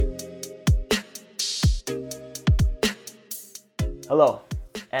Hello,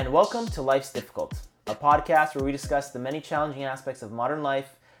 and welcome to Life's Difficult, a podcast where we discuss the many challenging aspects of modern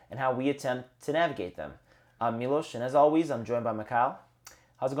life and how we attempt to navigate them. I'm Milos, and as always, I'm joined by Mikhail.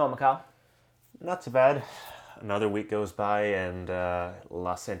 How's it going, Mikhail? Not too bad. Another week goes by, and a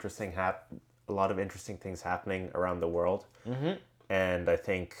lot of interesting things happening around the world. Mm-hmm. And I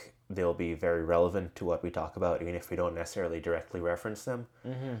think they'll be very relevant to what we talk about, even if we don't necessarily directly reference them.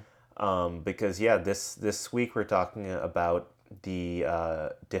 Mm-hmm. Because this week we're talking about the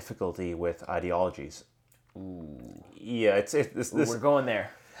difficulty with ideologies. Ooh. Yeah, it's this. We're going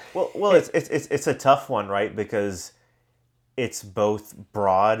there. Well, it's a tough one, right? Because it's both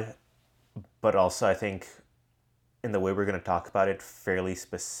broad, but also I think in the way we're going to talk about it, fairly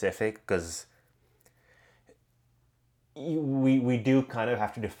specific. Because we do kind of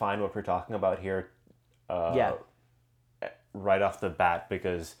have to define what we're talking about here. Right off the bat,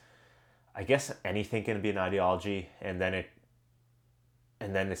 because I guess anything can be an ideology, and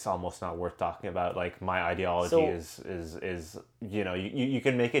then it's almost not worth talking about. Like, my ideology is you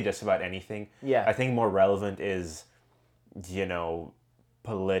can make it just about anything. Yeah. I think more relevant is,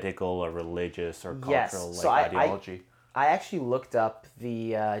 political or religious or cultural ideology. I actually looked up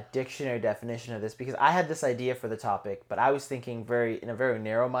the dictionary definition of this because I had this idea for the topic, but I was thinking in a very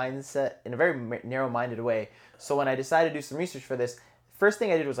narrow-minded way. So when I decided to do some research for this, first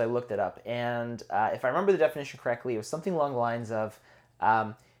thing I did was I looked it up, and if I remember the definition correctly, it was something along the lines of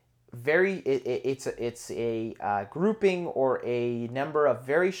it's a grouping or a number of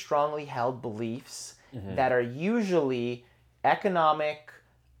very strongly held beliefs that are usually economic,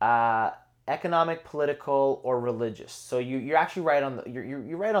 political, or religious. So you're actually right on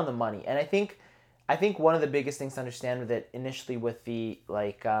you're right on the money. And I think one of the biggest things to understand with it initially with the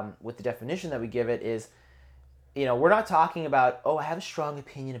definition that we give it is, we're not talking about, I have a strong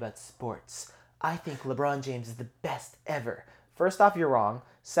opinion about sports. I think LeBron James is the best ever. First off, you're wrong.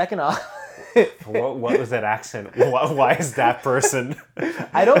 Second off... What was that accent? Why is that person?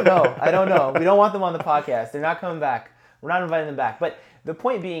 I don't know. We don't want them on the podcast. They're not coming back. We're not inviting them back. But the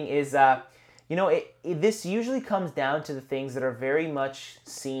point being is, this usually comes down to the things that are very much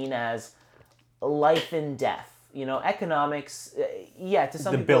seen as life and death. Economics, to some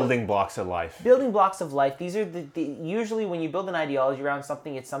people... The building blocks of life. Building blocks of life. These are usually when you build an ideology around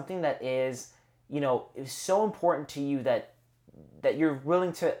something, it's something that is, is so important to you that you're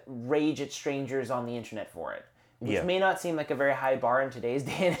willing to rage at strangers on the internet for it. Which may not seem like a very high bar in today's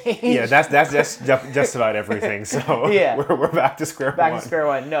day and age. Yeah, that's just about everything. So yeah. we're back to square one. Back to square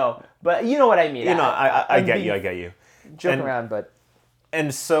one. No, but you know what I mean. I get you. Joking around, but...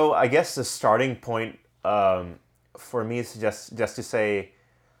 And so I guess the starting point for me is just to say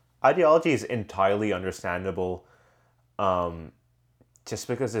ideology is entirely understandable, just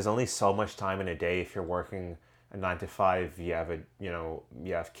because there's only so much time in a day. If you're working a 9 to 5, you have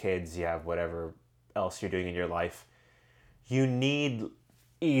you have kids, you have whatever else you're doing in your life. You need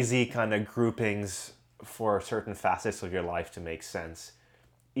easy kind of groupings for certain facets of your life to make sense,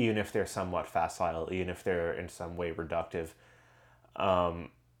 even if they're somewhat facile, even if they're in some way reductive.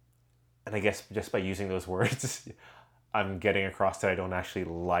 And I guess just by using those words, I'm getting across that I don't actually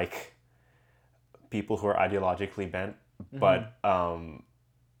like people who are ideologically bent. Mm-hmm.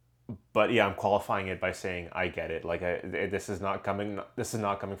 But yeah, I'm qualifying it by saying I get it. Like, this is not coming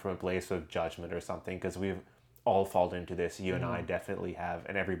from a place of judgment or something, because we've all fallen into this. You and I definitely have,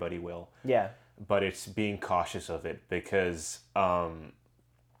 and everybody will. Yeah. But it's being cautious of it, because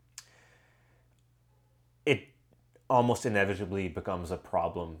it almost inevitably becomes a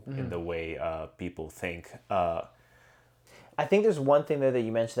problem in the way people think. I think there's one thing there that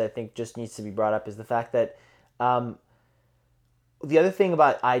you mentioned that I think just needs to be brought up, is the fact that the other thing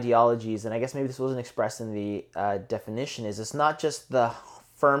about ideologies, and I guess maybe this wasn't expressed in the definition, is it's not just the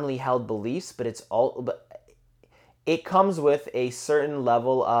firmly held beliefs, but it comes with a certain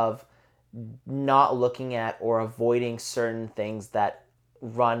level of not looking at or avoiding certain things that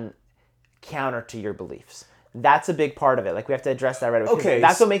run counter to your beliefs. That's a big part of it. Like, we have to address that right away. Okay.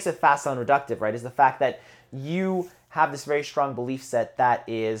 That's what makes it fast and reductive, right? Is the fact that you have this very strong belief set that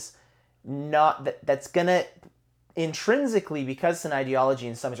is not that's gonna intrinsically, because it's an ideology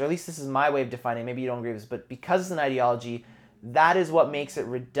in some ways, or at least this is my way of defining it, maybe you don't agree with this, but because it's an ideology, that is what makes it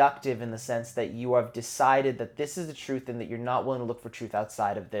reductive, in the sense that you have decided that this is the truth and that you're not willing to look for truth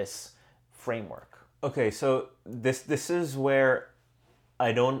outside of this framework. Okay, so this is where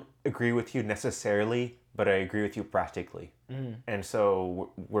I don't agree with you necessarily, but I agree with you practically. And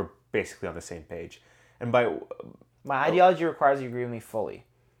so we're basically on the same page. And by... My ideology requires you agree with me fully.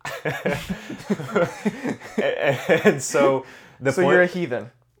 And so the so point, you're a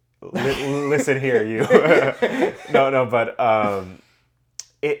heathen. listen here, you. No, but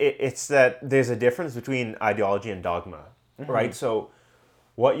it's that there's a difference between ideology and dogma, right? So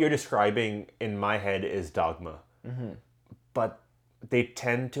what you're describing in my head is dogma, but they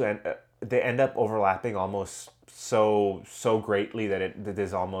tend to they end up overlapping almost so greatly that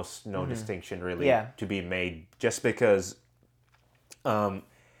there's almost no distinction really to be made, just because I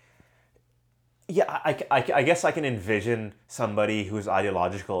guess I can envision somebody who's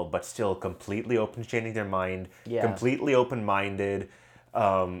ideological but still completely open to changing their mind, completely open-minded.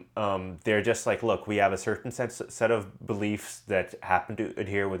 They're just like, look, we have a certain set of beliefs that happen to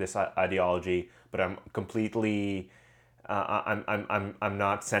adhere with this ideology, but I'm completely, I'm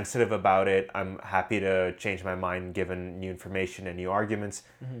not sensitive about it. I'm happy to change my mind given new information and new arguments.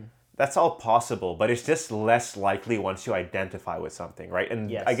 That's all possible, but it's just less likely once you identify with something, right?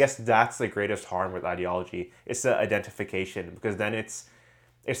 And I guess that's the greatest harm with ideology. It's the identification, because then it's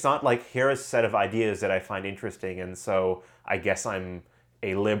not like, here are a set of ideas that I find interesting, and so I guess I'm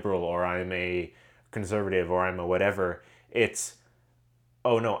a liberal, or I'm a conservative, or I'm a whatever. It's,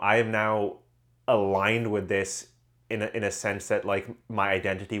 oh no, I am now aligned with this in a sense that, like, my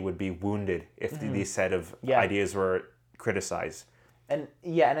identity would be wounded if these set of ideas were criticized. And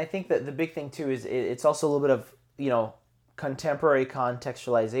I think that the big thing too is it's also a little bit of, contemporary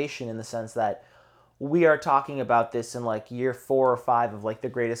contextualization, in the sense that we are talking about this in like year 4 or 5 of like the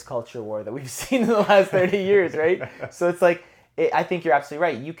greatest culture war that we've seen in the last 30 years, right? So it's like, I think you're absolutely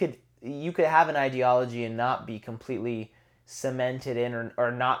right. You could have an ideology and not be completely cemented in,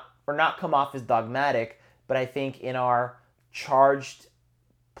 or not come off as dogmatic, but I think in our charged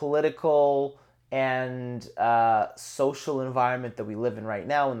political and social environment that we live in right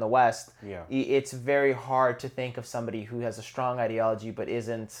now in the West, it's very hard to think of somebody who has a strong ideology but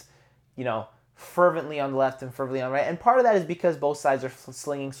isn't, fervently on the left and fervently on the right. And part of that is because both sides are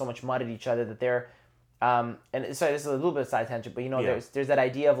slinging so much mud at each other that they're, and sorry, this is a little bit of side tangent, but there's that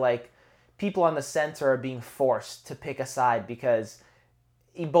idea of like people on the center are being forced to pick a side because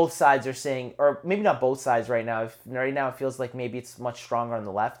both sides are saying, or maybe not both sides right now. Right now it feels like maybe it's much stronger on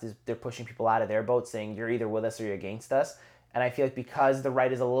the left. They're pushing people out of their boat, saying you're either with us or you're against us. And I feel like because the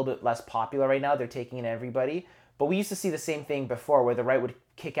right is a little bit less popular right now, they're taking in everybody. But we used to see the same thing before, where the right would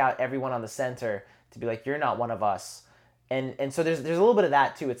kick out everyone on the center to be like, you're not one of us. And so there's a little bit of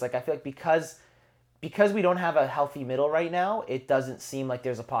that too. It's like, I feel like because we don't have a healthy middle right now, it doesn't seem like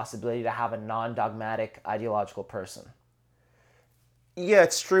there's a possibility to have a non-dogmatic ideological person. Yeah,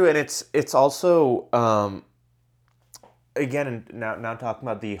 it's true, and it's also again, now talking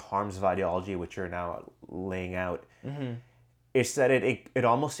about the harms of ideology, which you're now laying out. It's that it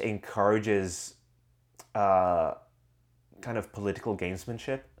almost encourages kind of political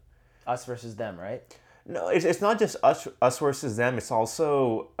gamesmanship. Us versus them, right? No, it's not just us versus them. It's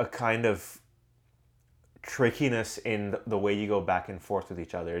also a kind of trickiness in the way you go back and forth with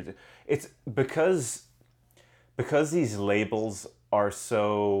each other. It's because these labels are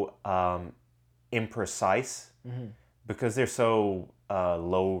so imprecise, because they're so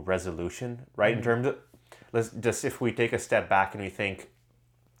low resolution, right? In terms of, if we take a step back and we think,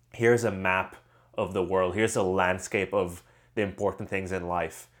 here's a map of the world, here's a landscape of the important things in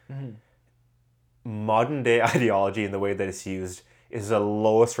life. Modern day ideology, in the way that it's used, is the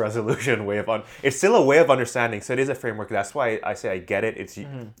lowest resolution way of it's still a way of understanding, so it is a framework. That's why I say I get it.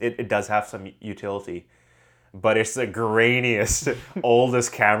 It does have some utility. But it's the grainiest,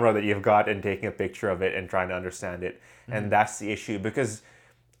 oldest camera that you've got, and taking a picture of it and trying to understand it. And that's the issue. Because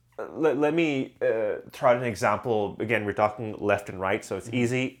let me try an example. Again, we're talking left and right, so it's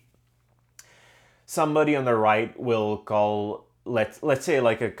easy. Somebody on the right will call, let's say,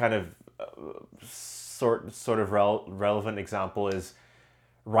 like a kind of sort of relevant example is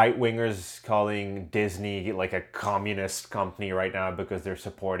right-wingers calling Disney like a communist company right now because they're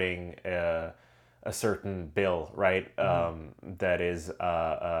supporting a certain bill, right? That is,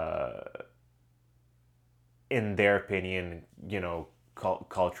 in their opinion,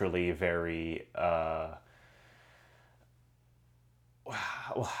 culturally very.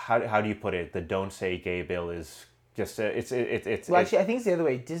 How do you put it? The "Don't Say Gay" bill is just it's. Well, actually, I think it's the other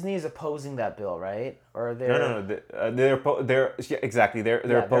way. Disney is opposing that bill, right? Or they're they're exactly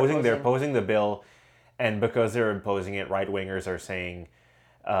they're opposing the bill, and because they're opposing it, right wingers are saying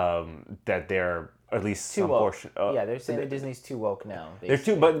that they're at least too some woke. portion. They're saying that Disney's too woke now.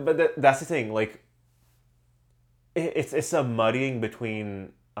 Basically. They're too, but that's the thing. Like, it's a muddying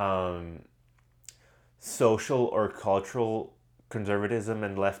between social or cultural conservatism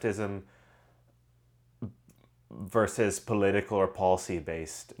and leftism versus political or policy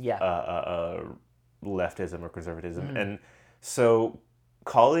based leftism or conservatism, and so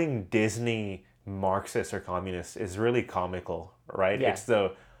calling Disney Marxist or communist is really comical, right? Yeah. It's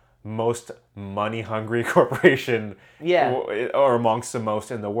the most money hungry corporation Yeah. or amongst the most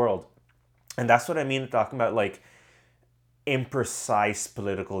in the world. And that's what I mean talking about like imprecise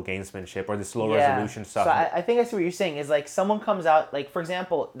political gamesmanship or this low Yeah. resolution stuff. So I think I see what you're saying is like someone comes out, like, for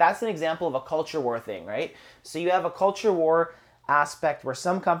example, that's an example of a culture war thing, right? So you have a culture war aspect where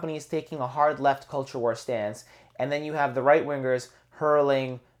some companies taking a hard left culture war stance, and then you have the right wingers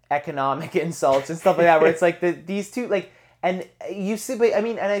hurling economic insults and stuff like that, where it's like these two, like, and you see, but I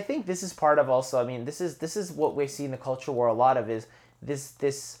mean, and I think this is part of also, I mean, this is what we see in the culture war a lot of is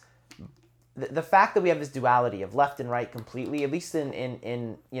this the fact that we have this duality of left and right completely, at least in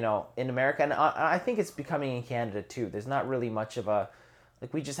in America, and I think it's becoming in Canada too. There's not really much of a,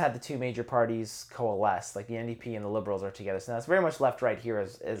 like, we just had the two major parties coalesce, like the NDP and the Liberals are together. So now it's very much left right here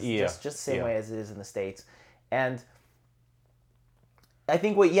as Yeah. just the same Yeah. way as it is in the States. And I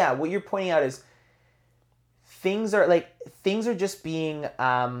think what you're pointing out is things are just being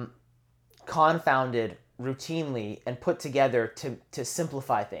confounded routinely and put together to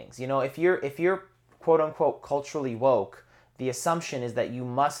simplify things. If you're quote unquote culturally woke, the assumption is that you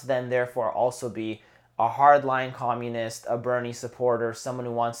must then therefore also be a hardline communist, a Bernie supporter, someone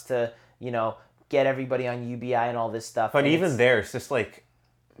who wants to, get everybody on UBI and all this stuff. But And even there, it's just like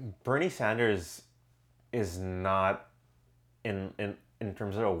Bernie Sanders is not in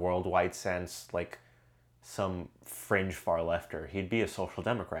terms of a worldwide sense like some fringe far lefter. He'd be a social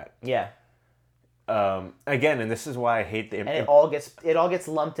democrat. yeah, Again, and this is why I hate the. and it all gets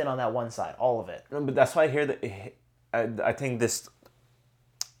lumped in on that one side, all of it. But that's why I hear that. I think this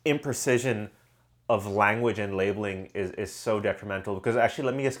imprecision of language and labeling is so detrimental. Because actually,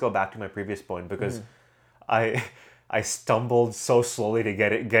 let me just go back to my previous point because I stumbled so slowly to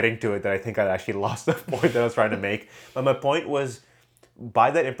getting to it that I think I actually lost the point that I was trying to make. But my point was,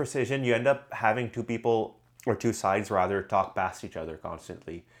 by that imprecision, you end up having two people or two sides rather talk past each other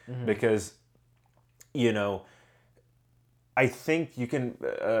constantly because. I think you can,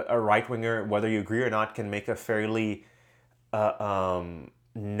 a right winger, whether you agree or not, can make a fairly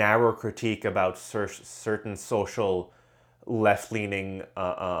narrow critique about certain social left leaning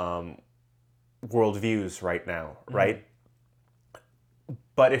worldviews right now, right?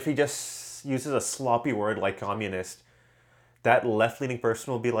 But if he just uses a sloppy word like communist, that left leaning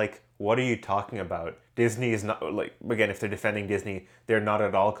person will be like, what are you talking about? Disney is not, like, again, if they're defending Disney, they're not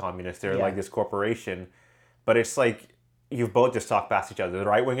at all communist. They're like this corporation. But it's like, you've both just talked past each other. The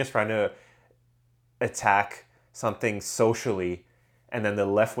right wing is trying to attack something socially, and then the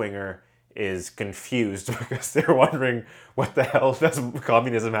left winger is confused because they're wondering what the hell does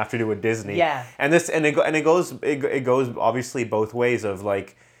communism have to do with Disney? Yeah. And it goes obviously both ways of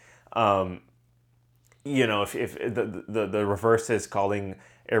like, if the reverse is calling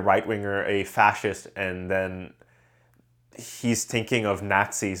a right winger a fascist, and then he's thinking of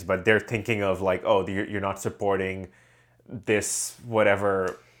Nazis, but they're thinking of like, oh, you're not supporting this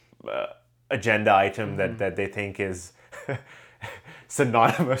whatever agenda item that they think is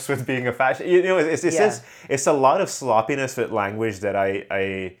synonymous with being a fascist. It's a lot of sloppiness with language that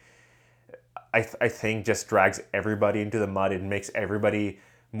I think just drags everybody into the mud. It makes everybody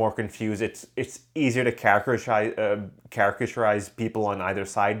more confused. It's easier to caricaturize people on either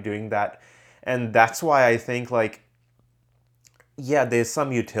side doing that, and that's why I think like, yeah, there's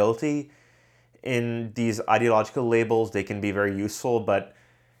some utility in these ideological labels. They can be very useful, but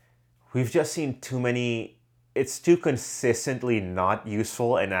we've just seen too many. It's too consistently not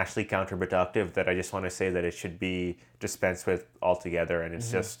useful and actually counterproductive that I just want to say that it should be dispensed with altogether. And it's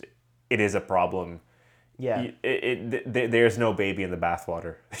just, it is a problem. Yeah. There's no baby in the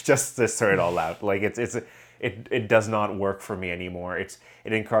bathwater. Just to sort it all out. Like it does not work for me anymore. It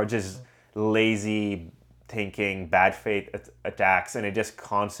encourages lazy thinking, bad faith attacks, and it just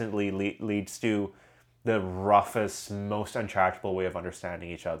constantly leads to the roughest, most uncharitable way of understanding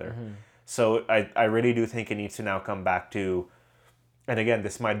each other. So I really do think it needs to now come back to, and again,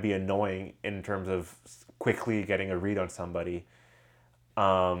 this might be annoying in terms of quickly getting a read on somebody,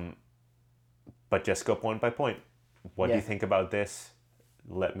 but just go point by point. What do you think about this?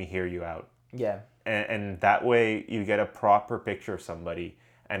 Let me hear you out. Yeah. And that way you get a proper picture of somebody,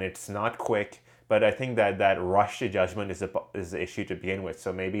 and it's not quick. But I think that rush to judgment is the issue to begin with.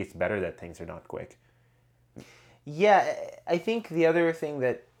 So maybe it's better that things are not quick. Yeah, I think the other thing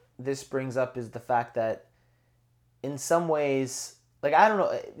that this brings up is the fact that in some ways, like, I don't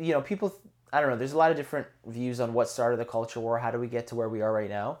know, people, I don't know, there's a lot of different views on what started the culture war, how do we get to where we are right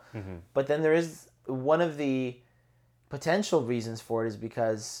now. But then there is one of the potential reasons for it is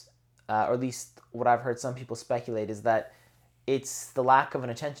because, or at least what I've heard some people speculate, is that it's the lack of an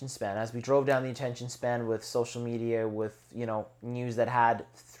attention span. As we drove down the attention span with social media, with news that had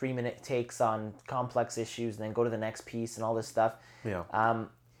 3-minute takes on complex issues, and then go to the next piece and all this stuff. Yeah.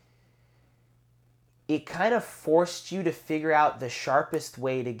 It kind of forced you to figure out the sharpest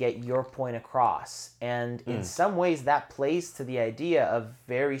way to get your point across. And in some ways that plays to the idea of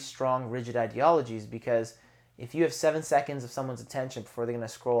very strong, rigid ideologies, because if you have 7 seconds of someone's attention before they're going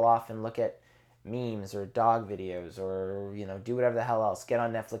to scroll off and look at memes or dog videos or, do whatever the hell else, get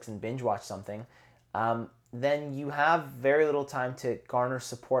on Netflix and binge watch something, then you have very little time to garner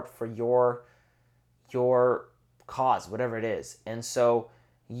support for your cause, whatever it is. And so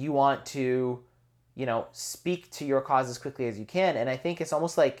you want to speak to your cause as quickly as you can. And I think it's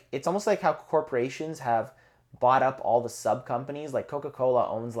almost like how corporations have bought up all the sub companies. Like Coca-Cola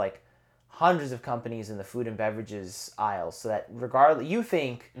owns like hundreds of companies in the food and beverages aisle, so that regardless, you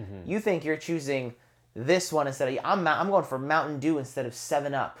think you're choosing this one instead of I'm going for Mountain Dew instead of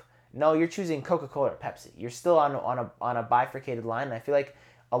 7-Up. No, you're choosing Coca-Cola or Pepsi. You're still on a bifurcated line. And I feel like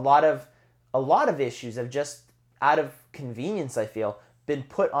a lot of issues have just out of convenience, I feel, been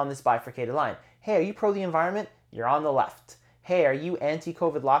put on this bifurcated line. Hey, are you pro the environment? You're on the left. Hey, are you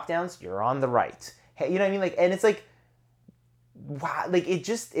anti-COVID lockdowns? You're on the right. Hey, you know what I mean? Like, and it's like, wow, like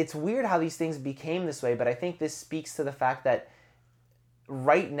it's weird how these things became this way. But I think this speaks to the fact that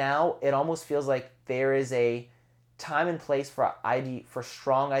right now it almost feels like there is a time and place for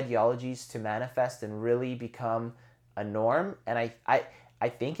strong ideologies to manifest and really become a norm. And I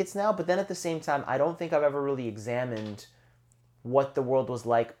think it's now. But then at the same time, I don't think I've ever really examined what the world was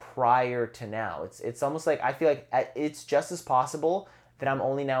like prior to now. It's almost like I feel like it's just as possible that I'm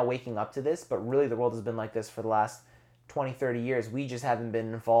only now waking up to this, but really the world has been like this for the last 20, 30 years. We just haven't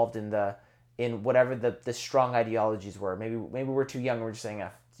been involved in whatever the strong ideologies were. Maybe we're too young. We're just saying,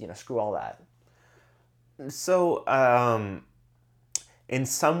 screw all that. So, in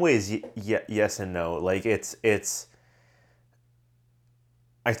some ways, yes and no. Like it's.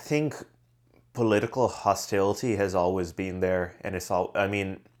 I think political hostility has always been there, and it's all. I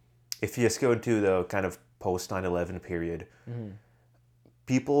mean, if you just go into the kind of post 9/11 period,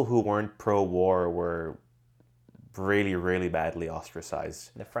 people who weren't pro-war were really, really badly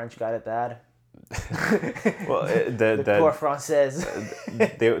ostracized. The French got it bad. Well, the poor Français.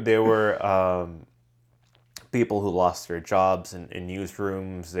 There were people who lost their jobs in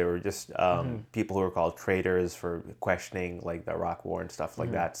newsrooms. There were just people who were called traitors for questioning like the Iraq War and stuff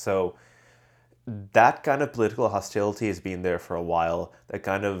like that. So that kind of political hostility has been there for a while. That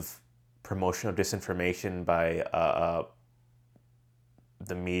kind of promotion of disinformation by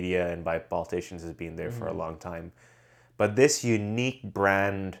the media and by politicians has been there for a long time. But this unique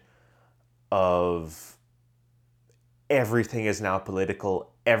brand of everything is now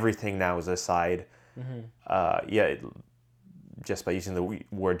political, everything now is a side. Just by using the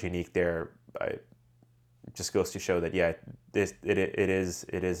word unique there, it just goes to show that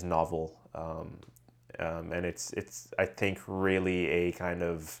it is novel, and it's I think really a kind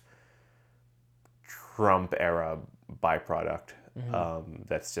of Trump era byproduct.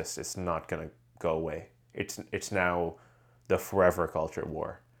 That's just, it's not gonna go away. It's now the forever culture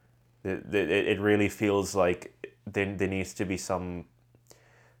war. It really feels like there needs to be some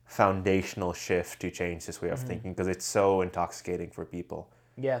foundational shift to change this way of thinking, because it's so intoxicating for people.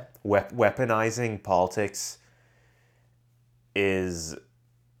 Yeah. Weaponizing politics is,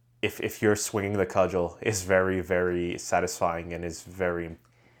 if you're swinging the cudgel, is very, very satisfying and is very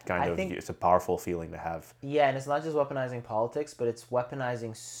it's a powerful feeling to have. Yeah, and it's not just weaponizing politics, but it's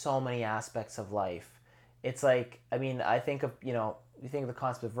weaponizing so many aspects of life. It's like, I mean, I think of, you think of the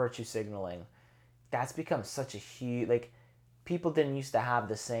concept of virtue signaling. That's become such a huge, like, people didn't used to have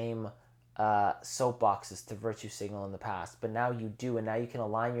the same soapboxes to virtue signal in the past, but now you do, and now you can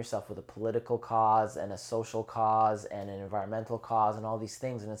align yourself with a political cause and a social cause and an environmental cause and all these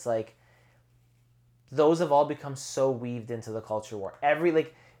things, and it's like, those have all become so weaved into the culture war.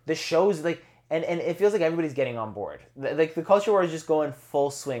 The shows, like, and it feels like everybody's getting on board. Like, the culture war is just going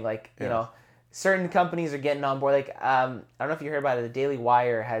full swing. Like, certain companies are getting on board. Like, I don't know if you heard about it, the Daily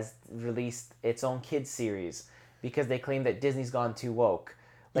Wire has released its own kids series because they claim that Disney's gone too woke.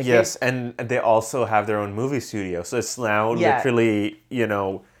 Like, yes, and they also have their own movie studio. So it's now literally,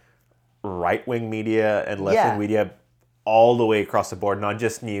 right-wing media and left-wing media all the way across the board, not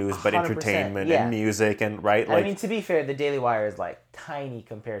just news, but entertainment and music, and right. Like, I mean, to be fair, the Daily Wire is like tiny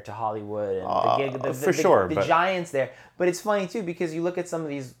compared to Hollywood and the giants there. But it's funny too, because you look at some of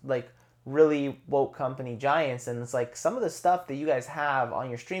these like really woke company giants, and it's like some of the stuff that you guys have on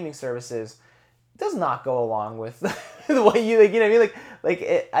your streaming services does not go along with the way you, like, you know what I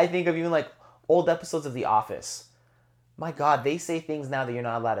mean? I think of even like old episodes of The Office. My God, they say things now that you're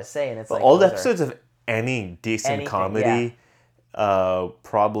not allowed to say, and it's But like all the those are episodes of any decent anything. Yeah. comedy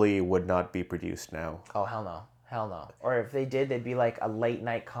probably would not be produced now. Oh, hell no. Hell no. Or if they did, they'd be like a late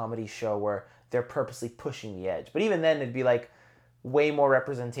night comedy show where they're purposely pushing the edge. But even then, it'd be like way more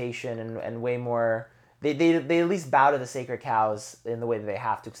representation and way more. They at least bow to the sacred cows in the way that they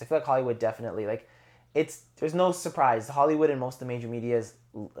have to. Because I feel like Hollywood definitely, like, there's no surprise. Hollywood and most of the major media's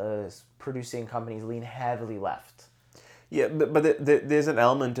producing companies lean heavily left. Yeah, but there's an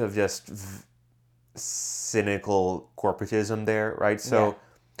element of just cynical corporatism there, right? So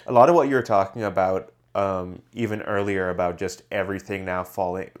a lot of what you're talking about, even earlier about just everything now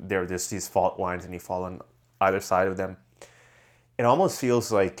falling, there are just these fault lines and you fall on either side of them. It almost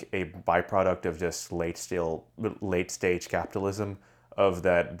feels like a byproduct of just late stage capitalism, of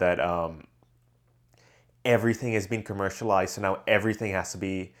that everything has been commercialized, so now everything has to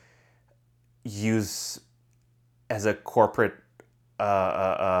be used as a corporate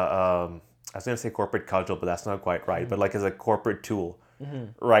I was going to say corporate cudgel, but that's not quite right. But like as a corporate tool,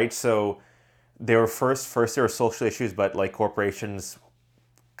 right? So they were first there were social issues, but like corporations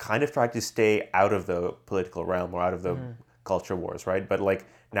kind of tried to stay out of the political realm or out of the culture wars, right? But like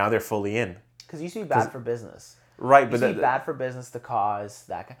now they're fully in. Because it used to be bad for business. Right, It used to be bad for business to cause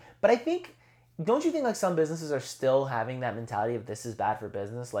that kind. But I think, don't you think like some businesses are still having that mentality of this is bad for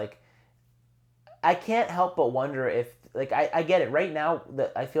business? Like, I can't help but wonder if, like, I get it right now.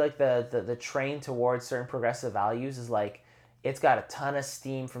 I feel like the train towards certain progressive values is like, it's got a ton of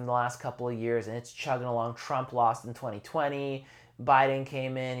steam from the last couple of years and it's chugging along. Trump lost in 2020. Biden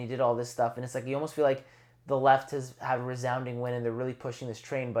came in, he did all this stuff, and it's like you almost feel like the left has had a resounding win and they're really pushing this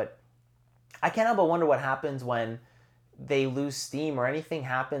train. But I can't help but wonder what happens when they lose steam or anything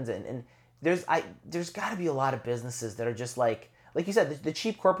happens, and there's got to be a lot of businesses that are just like you said, the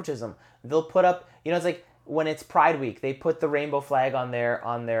cheap corporatism. They'll put up, it's like when it's Pride Week, they put the rainbow flag on their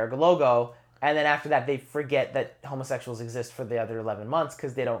logo, and then after that they forget that homosexuals exist for the other 11 months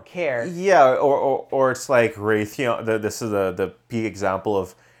because they don't care. Yeah, or it's like Raytheon. This is the peak example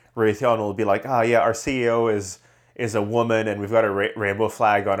of Raytheon will be like, yeah, our CEO is a woman, and we've got a rainbow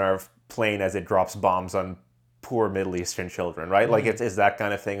flag on our plane as it drops bombs on poor Middle Eastern children, right? Like it's that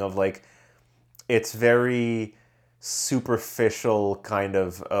kind of thing of like, it's very superficial kind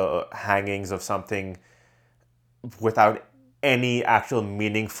of hangings of something without any actual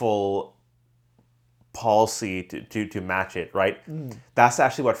meaningful policy to match it, right? That's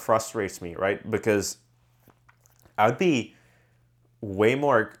actually what frustrates me, right? Because I would be way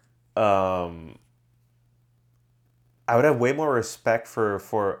more I would have way more respect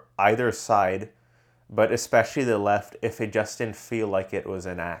for either side, but especially the left, if it just didn't feel like it was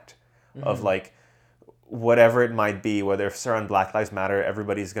an act of like whatever it might be, whether if it's around Black Lives Matter,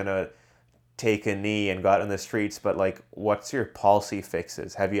 everybody's gonna take a knee and go out in the streets, but like, what's your policy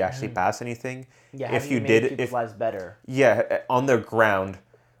fixes? Have you actually passed anything? Yeah, if have you made did, people's lives better? Yeah, on the ground,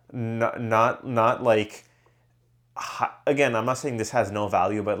 not like, again, I'm not saying this has no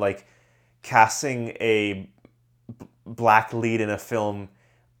value, but like casting a black lead in a film,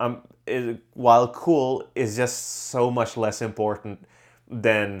 while cool, is just so much less important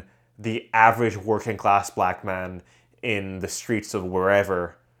than the average working class black man in the streets of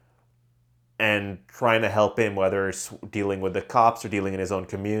wherever and trying to help him, whether it's dealing with the cops or dealing in his own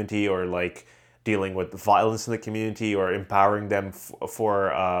community or like dealing with violence in the community or empowering them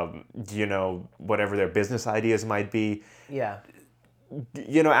for whatever their business ideas might be. Yeah.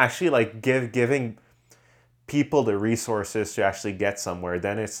 Actually like giving people the resources to actually get somewhere.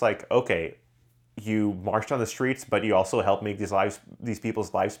 Then it's like, okay, you marched on the streets, but you also helped make these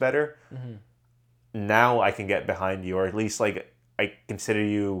people's lives better. Now I can get behind you, or at least like I consider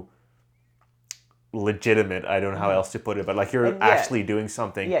you legitimate. I don't know how else to put it, but like you're actually doing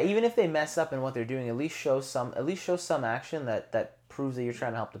something. Yeah, even if they mess up in what they're doing, at least show some action that proves that you're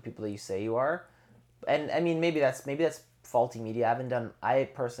trying to help the people that you say you are. And I mean, maybe that's faulty media. I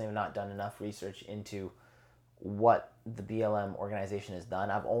personally have not done enough research into what the BLM organization has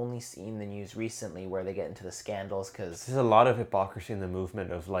done. I've only seen the news recently where they get into the scandals because there's a lot of hypocrisy in the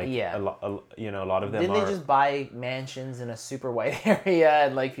movement of like a lot of them. Didn't they just buy mansions in a super white area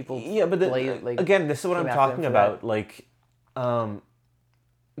and like people? Yeah, but again, this is what I'm talking about. Like,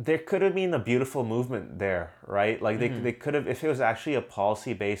 there could have been a beautiful movement there, right? Like they could have, if it was actually a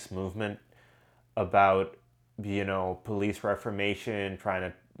policy based movement about police reformation, trying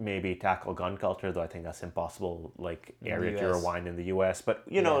to maybe tackle gun culture, though I think that's impossible, like area to rewind in the US. But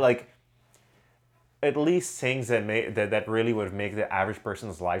like at least things that really would make the average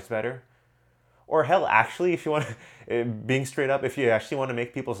person's lives better. Or hell, actually, if you want to, being straight up, if you actually want to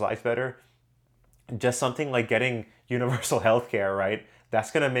make people's lives better, just something like getting universal health care, right?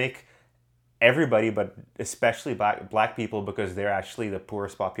 That's going to make everybody, but especially black people, because they're actually the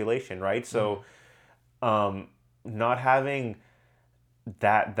poorest population, right? So not having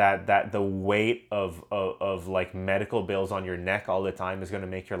that the weight of like medical bills on your neck all the time is going to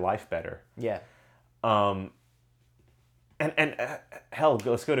make your life better. Yeah. And hell,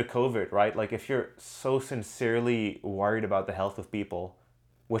 let's go to COVID, right? Like, if you're so sincerely worried about the health of people,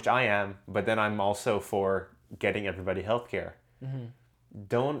 which I am, but then I'm also for getting everybody healthcare.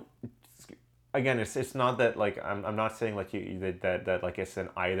 Don't, again, it's not that, like, I'm not saying like that like it's an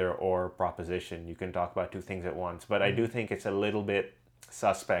either or proposition. You can talk about two things at once, but I do think it's a little bit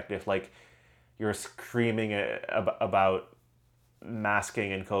suspect if, like, you're screaming about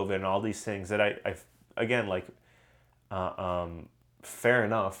masking and COVID and all these things that I again, like, fair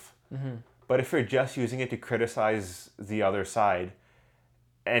enough. But if you're just using it to criticize the other side,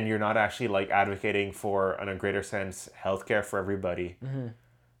 and you're not actually, like, advocating for, in a greater sense, healthcare for everybody,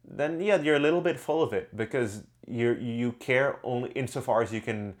 then yeah, you're a little bit full of it, because you care only insofar as you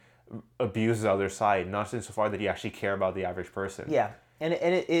can abuse the other side, not insofar that you actually care about the average person. Yeah. And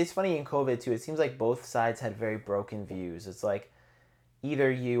it's funny in COVID too. It seems like both sides had very broken views. It's like either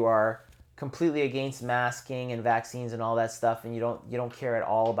you are completely against masking and vaccines and all that stuff, and you don't care at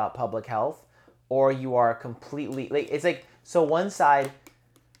all about public health, or you are completely, like, it's like, so one side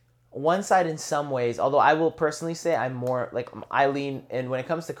in some ways, although I will personally say I'm more like, I lean, and when it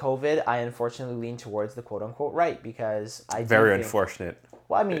comes to COVID, I unfortunately lean towards the quote unquote right, because I Very unfortunate.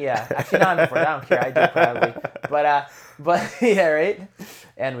 Well, I mean, yeah, actually not unfortunate. I don't care. I do it proudly, but yeah, right.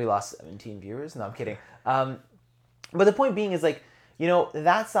 And we lost 17 viewers. No, I'm kidding. But the point being is, like,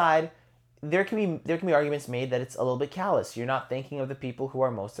 that side, there can be arguments made that it's a little bit callous. You're not thinking of the people who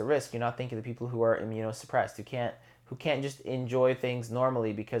are most at risk. You're not thinking of the people who are immunosuppressed, who can't just enjoy things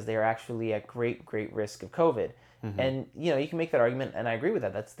normally because they are actually at great risk of COVID. And you can make that argument, and I agree with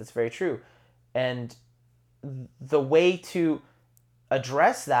that. That's very true. And the way to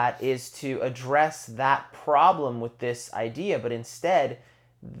address that is to address that problem with this idea, but instead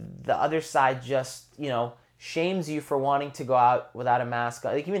the other side just shames you for wanting to go out without a mask.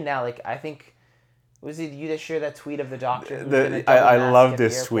 Like, even now, like, I think, was it you that shared that tweet of the doctor who's in a double I mask love at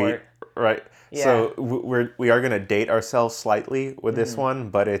this the tweet, right? Yeah. So we are going to date ourselves slightly with this one,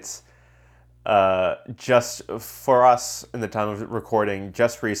 but it's just for us in the time of recording,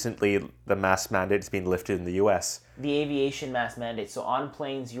 just recently the mask mandate has been lifted in the US. The aviation mask mandate. So on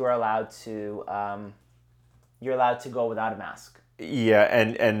planes, you are allowed to go without a mask. Yeah,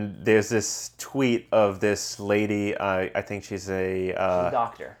 and there's this tweet of this lady. I think she's a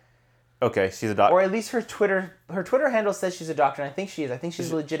doctor. Okay, she's a doctor. Or at least her Twitter handle says she's a doctor, and I think she is. I think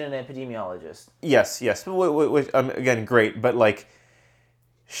she's legit an epidemiologist. Yes. Which, again, great, but, like,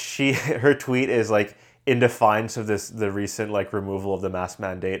 her tweet is, like, in defiance of the recent, like, removal of the mask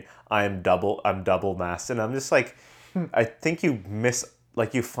mandate. I'm double masked, and I'm just like, I think you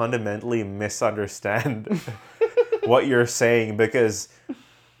fundamentally misunderstand what you're saying, because,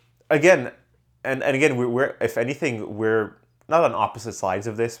 again, and again, we're if anything, we're not on opposite sides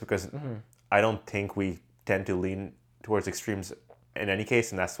of this, because I don't think we tend to lean towards extremes in any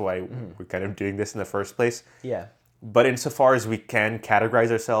case, and that's why we're kind of doing this in the first place. Yeah. But insofar as we can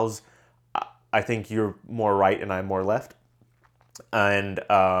categorize ourselves, I think you're more right and I'm more left. And,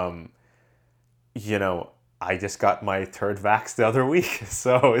 I just got my third vax the other week,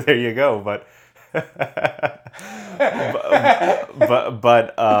 so there you go. But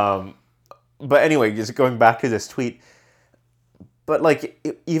anyway, just going back to this tweet. But, like,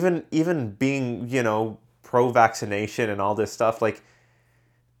 even being pro-vaccination and all this stuff, like,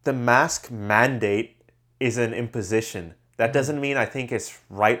 the mask mandate is an imposition. That doesn't mean I think it's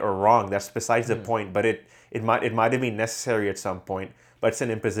right or wrong. That's besides the point. But it might have been necessary at some point. But it's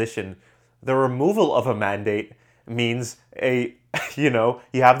an imposition. The removal of a mandate means you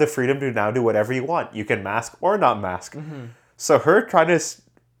have the freedom to now do whatever you want. You can mask or not mask. So her trying to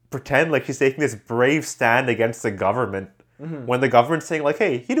pretend like she's taking this brave stand against the government when the government's saying, like,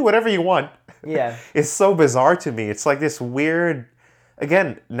 hey, you do whatever you want. Yeah. It's so bizarre to me. It's like this weird,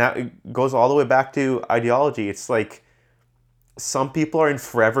 again, now it goes all the way back to ideology. It's like some people are in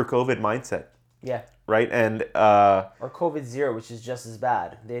forever COVID mindset. Yeah. Right? And or COVID zero, which is just as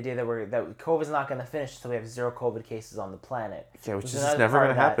bad. The idea that COVID's not going to finish until we have zero COVID cases on the planet. Yeah, which is just never going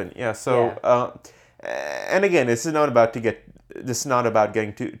to happen. Yeah. So and again, this is not about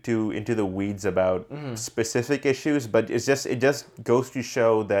getting too into the weeds about specific issues, but it just goes to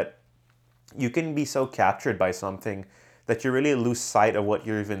show that you can be so captured by something that you really lose sight of what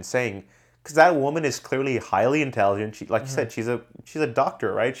you're even saying. Because that woman is clearly highly intelligent. She, like you said, she's a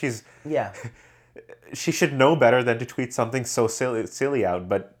doctor, right? she should know better than to tweet something so silly out.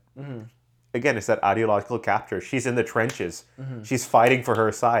 But again, it's that ideological capture. She's in the trenches. She's fighting for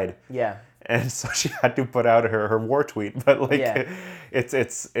her side. Yeah. And so she had to put out her war tweet. But like, Yeah.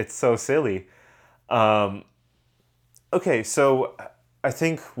 it's so silly. Okay, so I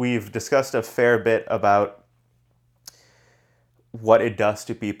think we've discussed a fair bit about what it does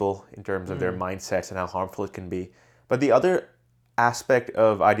to people in terms of their mindsets and how harmful it can be. But the other aspect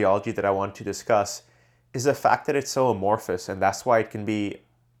of ideology that I want to discuss is the fact that it's so amorphous, and that's why it can be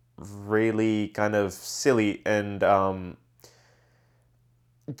really kind of silly. And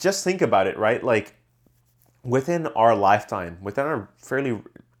just think about it, right? Like within our lifetime, within our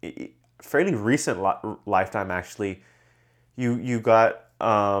fairly recent lifetime, actually, you got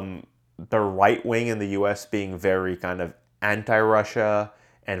the right wing in the U.S. being very kind of anti-Russia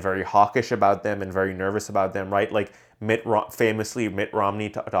and very hawkish about them and very nervous about them, right? Like famously, Mitt Romney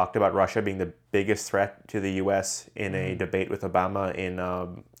talked about Russia being the biggest threat to the U.S. in a debate with Obama in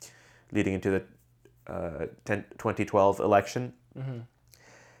leading into the 2012 election.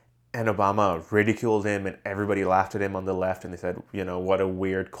 And Obama ridiculed him, and everybody laughed at him on the left, and they said, what a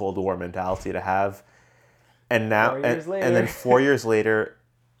weird Cold War mentality to have. And now, and then 4 years later,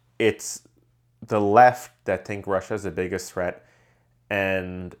 it's the left that think Russia is the biggest threat,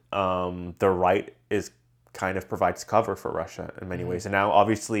 and the right is kind of provides cover for Russia in many ways. And now,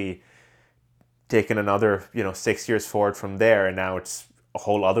 obviously, taken another 6 years forward from there, and now it's a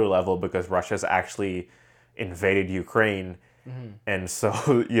whole other level because Russia's actually invaded Ukraine, and so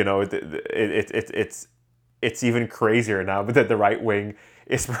it's even crazier now, but that the right wing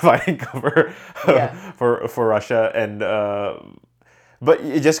is providing cover for Russia, and but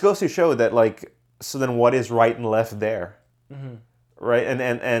it just goes to show that, like, so then what is right and left there, right?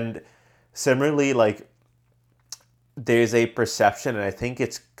 And similarly, like, there's a perception, and I think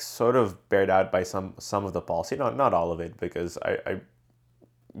it's sort of bared out by some of the policy, not all of it, because I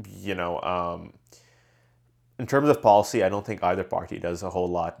in terms of policy, I don't think either party does a whole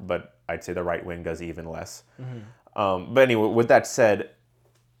lot, but I'd say the right wing does even less. But anyway, with that said,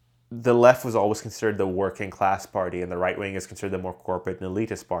 the left was always considered the working class party, and the right wing is considered the more corporate and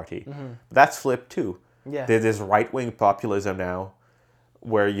elitist party. That's flipped too. Yeah. There's this right wing populism now,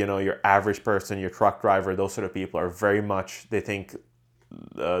 where your average person, your truck driver, those sort of people are very much, they think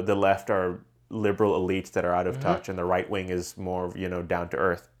the left are liberal elites that are out of touch, and the right wing is more down to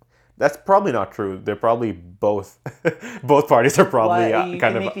earth. That's probably not true. They're probably both. Both parties are probably you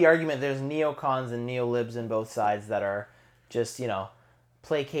can make the argument there's neocons and neolibs in both sides that are just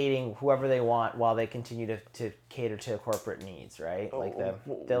placating whoever they want while they continue to cater to corporate needs, right? Like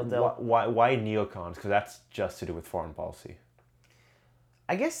they'll why neocons? Because that's just to do with foreign policy.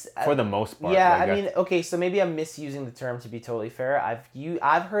 I guess for the most part. Yeah, I mean, okay, so maybe I'm misusing the term, to be totally fair.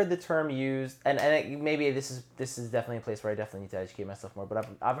 I've heard the term used, and maybe this is definitely a place where I definitely need to educate myself more. But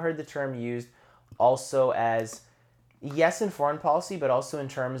I've heard the term used also as, yes, in foreign policy, but also in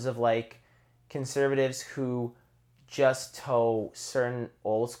terms of like conservatives who just toe certain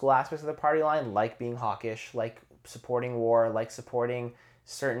old school aspects of the party line, like being hawkish, like supporting war, like supporting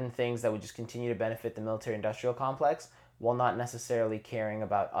certain things that would just continue to benefit the military-industrial complex, while not necessarily caring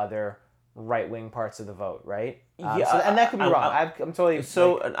about other right-wing parts of the vote, right? And that could be wrong. I'm totally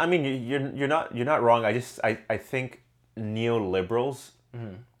so. Like, I mean, you're not wrong. I think neoliberals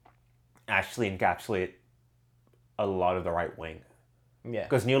actually encapsulate a lot of the right wing. Yeah.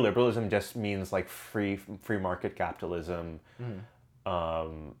 Because neoliberalism just means like free market capitalism.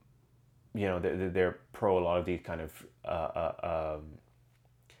 They're pro a lot of these kind of.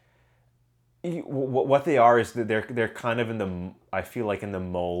 What they are is that they're kind of in the, I feel like, in the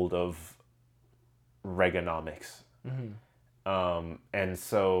mold of Reaganomics, and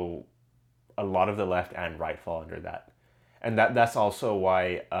so a lot of the left and right fall under that, and that's also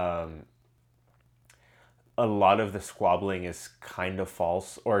why a lot of the squabbling is kind of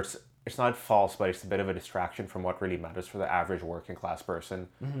false, or it's not false, but it's a bit of a distraction from what really matters for the average working class person,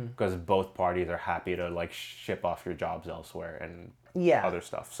 because both parties are happy to like ship off your jobs elsewhere and other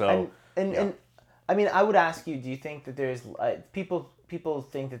stuff. So. And I mean, I would ask you, do you think that there's people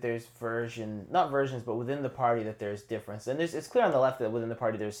think that there's not versions, but within the party that there's difference, and it's clear on the left that within the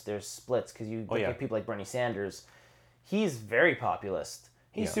party there's splits, because you look at people like Bernie Sanders, he's very populist,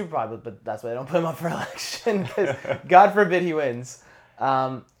 he's super populist, but that's why I don't put him up for election, because God forbid he wins.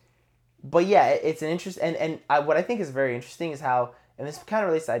 But yeah, it's an interest, and what I think is very interesting is how, and this kind of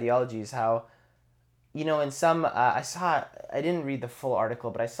relates to ideologies, how, in some, I didn't read the full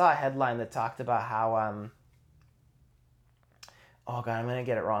article, but I saw a headline that talked about how, oh God, I'm going to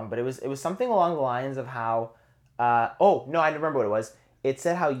get it wrong, but it was something along the lines of how, I remember what it was. it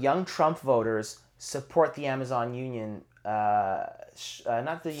said how young Trump voters support the Amazon union,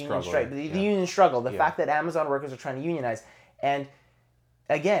 not the union Struggle, strike, but the yeah. union struggle. The Yeah. fact that Amazon workers are trying to unionize, and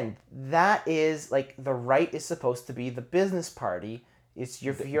again, that is like the right is supposed to be the business party. It's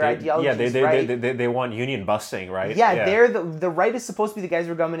your ideology is right. They want union busting, right? Yeah, they're the right is supposed to be the guys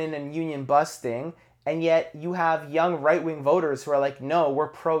who are coming in and union busting, and yet you have young right wing voters who are like, no, we're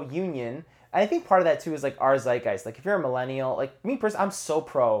pro union. And I think part of that too is like our zeitgeist. Like if you're a millennial, like me personally, I'm so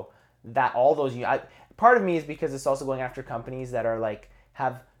pro that all those. Part of me is because it's also going after companies that are like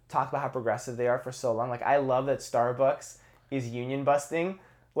have talked about how progressive they are for so long. Like I love that Starbucks is union busting.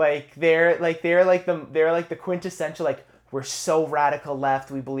 They're like the quintessential like we're so radical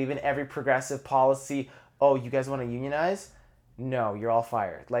left. We believe in every progressive policy. Oh, you guys want to unionize? No, you're all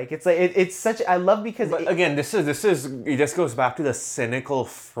fired. Like it's such. I love because. But again, this is it just goes back to the cynical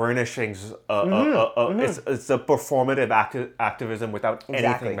furnishings. It's a performative activism without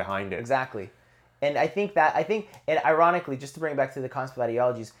anything behind it. Exactly, and and ironically, just to bring it back to the concept of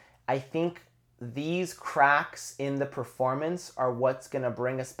ideologies, I think these cracks in the performance are what's going to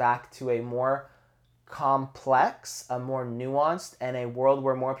bring us back to a more complex, a more nuanced, and a world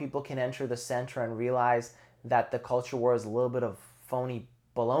where more people can enter the center and realize that the culture war is a little bit of phony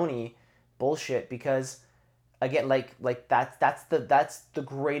baloney bullshit. Because again, that's the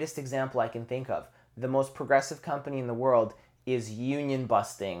greatest example I can think of. The most progressive company in the world is union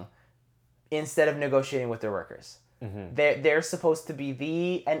busting instead of negotiating with their workers. They're supposed to be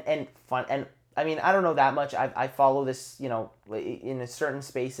the and fun. And I mean, I don't know that much. I follow this, in certain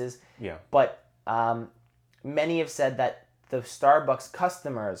spaces. Yeah. But many have said that the Starbucks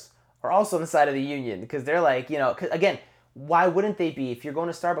customers are also on the side of the union because they're like, 'cause again, why wouldn't they be? If you're going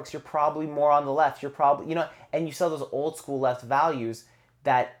to Starbucks, you're probably more on the left. You're probably, and you sell those old school left values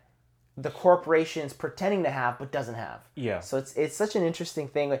that the corporation's pretending to have but doesn't have. Yeah. So it's such an interesting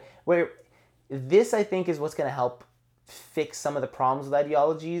thing where this, I think, is what's going to help fix some of the problems with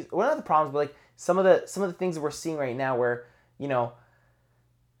ideologies. Well, not the problems, but like some of the things that we're seeing right now where,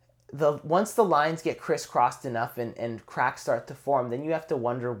 once the lines get crisscrossed enough and cracks start to form, then you have to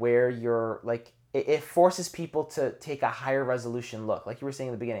wonder where you're like it forces people to take a higher resolution look. Like you were saying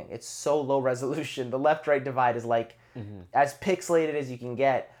in the beginning, it's so low resolution. The left-right divide is like as pixelated as you can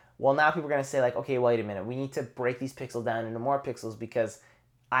get. Well, now people are going to say like, okay, wait a minute, we need to break these pixels down into more pixels because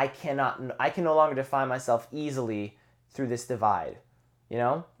I can no longer define myself easily through this divide.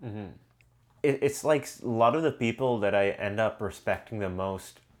 It's like a lot of the people that I end up respecting the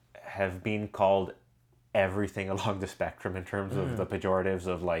most have been called everything along the spectrum in terms of the pejoratives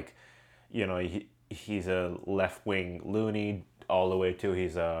of like, he's a left-wing loony all the way to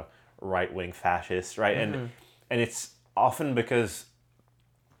he's a right-wing fascist, right? And it's often because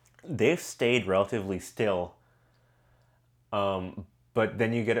they've stayed relatively still, but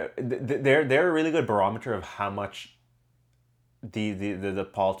then you get they're a really good barometer of how much the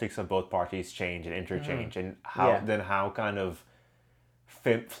politics of both parties change and interchange, and how kind of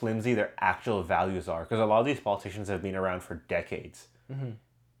flimsy their actual values are, because a lot of these politicians have been around for decades,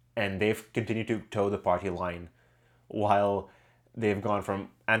 and they've continued to toe the party line, while they've gone from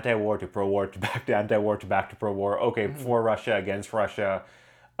anti-war to pro-war to back to anti-war to back to pro-war. Okay, for Russia, against Russia,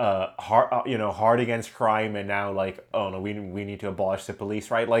 hard against crime, and now like, oh no, we need to abolish the police,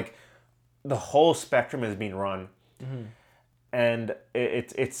 right? Like the whole spectrum has been run. And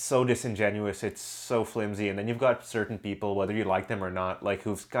it's so disingenuous, it's so flimsy, and then you've got certain people, whether you like them or not, like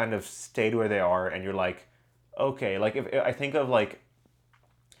who've kind of stayed where they are, and you're like, okay, like if I think of like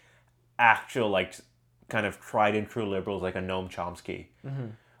actual like kind of tried and true liberals like a Noam Chomsky,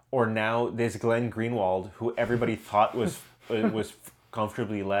 or now there's Glenn Greenwald, who everybody thought was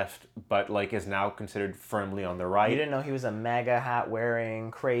comfortably left, but like is now considered firmly on the right. You didn't know he was a MAGA hat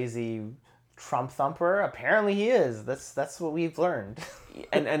wearing crazy Trump thumper? Apparently he is. That's what we've learned.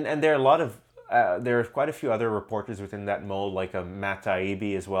 and there are a lot of there are quite a few other reporters within that mold, like Matt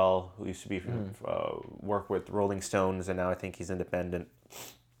Taibbi as well, who used to be work with Rolling Stones, and now I think he's independent.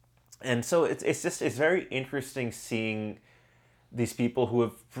 And so it's very interesting seeing these people who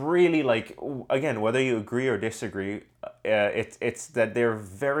have really, like, again, whether you agree or disagree, it's that they're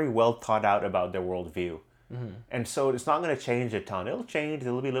very well thought out about their worldview, and so it's not going to change a ton. It'll change.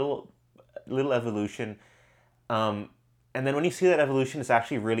 It'll be little evolution, and then when you see that evolution, it's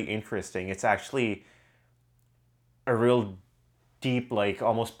actually really interesting. It's actually a real deep, like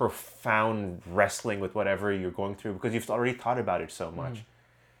almost profound wrestling with whatever you're going through, because you've already thought about it so much.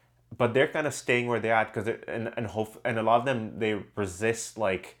 But they're kind of staying where they're at because and a lot of them, they resist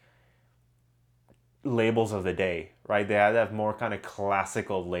like labels of the day, right? They have more kind of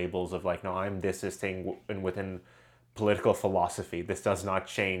classical labels of like, no, I'm this thing, and within political philosophy. This does not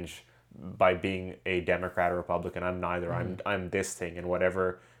change by being a Democrat or Republican. I'm neither. I'm this thing, and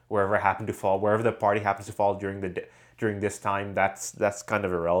wherever I happen to fall, wherever the party happens to fall during this time, that's kind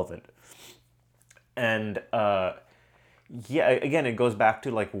of irrelevant. And yeah, again, it goes back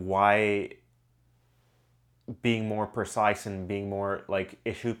to like why being more precise and being more like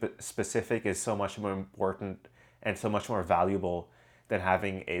issue specific is so much more important and so much more valuable than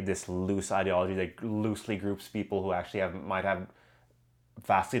having this loose ideology that loosely groups people who actually might have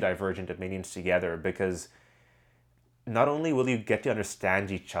vastly divergent opinions together. Because not only will you get to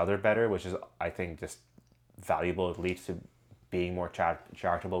understand each other better, which is, I think, just valuable, it leads to being more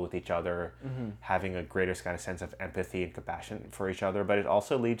charitable with each other, having a greater kind of sense of empathy and compassion for each other, but it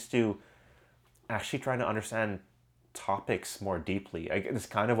also leads to actually trying to understand topics more deeply. It's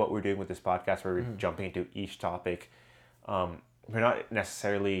kind of what we're doing with this podcast, where we're jumping into each topic. We're not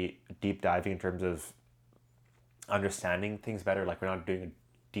necessarily deep diving in terms of understanding things better. Like, we're not doing a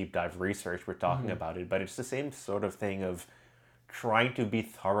deep dive research. We're talking about it, but it's the same sort of thing of trying to be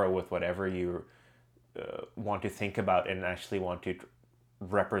thorough with whatever you want to think about and actually want to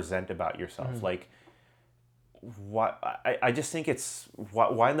represent about yourself. Like, I just think it's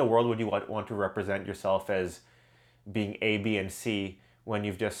why in the world would you want to represent yourself as being A, B, and C when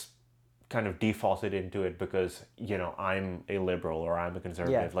you've just kind of defaulted into it because, you know, I'm a liberal or I'm a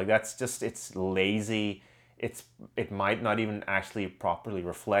conservative. Like, that's just, it's lazy. It might not even actually properly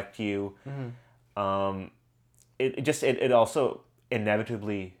reflect you. It also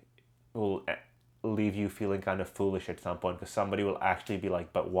inevitably will leave you feeling kind of foolish at some point, because somebody will actually be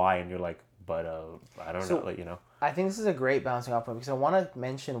like, but why? And you're like, but I don't know, like, you know. I think this is a great bouncing off point, because I want to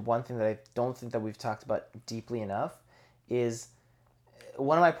mention one thing that I don't think that we've talked about deeply enough. Is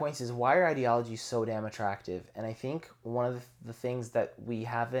one of my points is, why are ideologies so damn attractive? And I think one of the things that we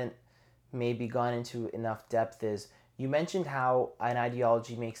haven't maybe gone into enough depth is, you mentioned how an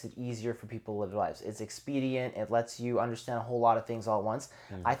ideology makes it easier for people to live their lives. It's expedient. It lets you understand a whole lot of things all at once.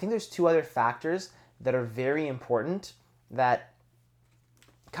 I think there's two other factors that are very important that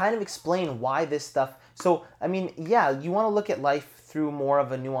kind of explain why this stuff. So, I mean, yeah, you want to look at life through more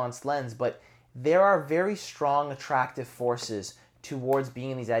of a nuanced lens, but there are very strong attractive forces towards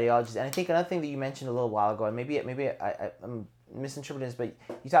being in these ideologies. And I think another thing that you mentioned a little while ago, and maybe I'm misinterpreting this, but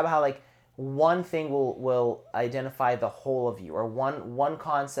you talk about how, like, one thing will identify the whole of you, or one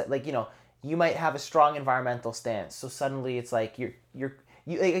concept. Like, you know, you might have a strong environmental stance, so suddenly it's like you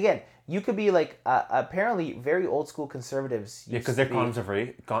like, again, you could be like apparently very old school conservatives. Because they're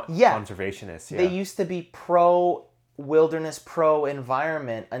conservationists. Yeah. They used to be pro wilderness, pro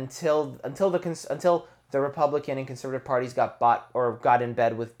environment until the Republican and conservative parties got in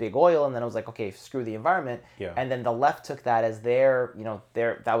bed with big oil, and then it was like, okay, screw the environment. Yeah. And then the left took that as their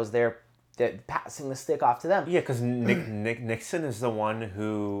passing the stick off to them. Yeah, because Nixon is the one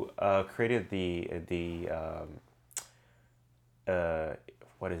who created the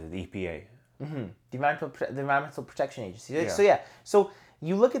what is it, the EPA? The Environmental Protection Agency. So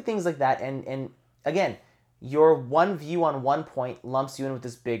you look at things like that, and again, your one view on one point lumps you in with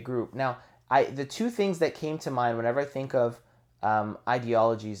this big group. Now, the two things that came to mind whenever I think of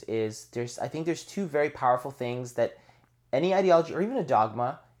ideologies is, I think there's two very powerful things that any ideology, or even a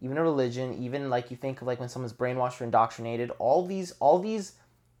dogma, even a religion, even like you think of like when someone's brainwashed or indoctrinated, all these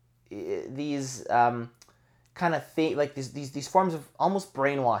kind of like these forms of almost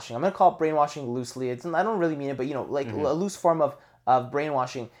brainwashing. I'm gonna call it brainwashing loosely. I don't really mean it, but, you know, like a loose form of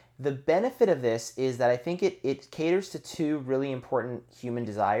brainwashing. The benefit of this is that I think it caters to two really important human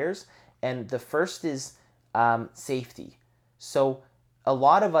desires, and the first is safety. So a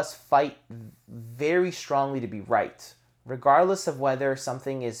lot of us fight very strongly to be right, regardless of whether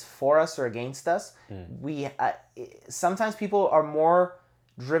something is for us or against us. We sometimes people are more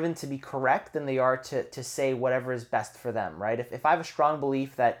driven to be correct than they are to say whatever is best for them, right? If I have a strong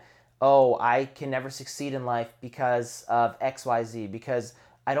belief that, oh, I can never succeed in life because of XYZ, because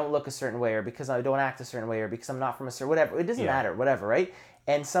I don't look a certain way, or because I don't act a certain way, or because I'm not from a certain, whatever, it doesn't matter, whatever, right?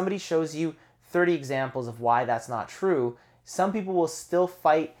 And somebody shows you 30 examples of why that's not true, some people will still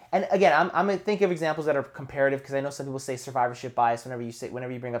fight. And again, I'm going to think of examples that are comparative, because I know some people say survivorship bias whenever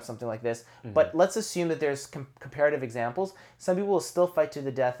you bring up something like this. But let's assume that there's comparative examples. Some people will still fight to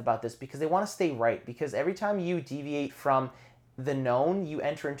the death about this because they want to stay right. Because every time you deviate from the known, you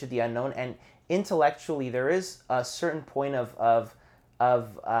enter into the unknown. And intellectually, there is a certain point of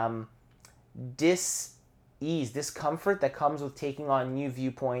dis-ease, discomfort that comes with taking on new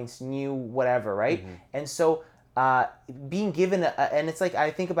viewpoints, new whatever, right? And so being given and it's like,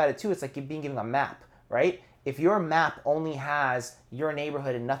 I think about it too, it's like being given a map, right? If your map only has your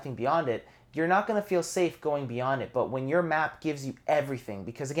neighborhood and nothing beyond it, you're not going to feel safe going beyond it. But when your map gives you everything,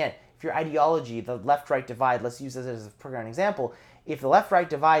 because again, if your ideology, the left-right divide, let's use this as a program example, if the left-right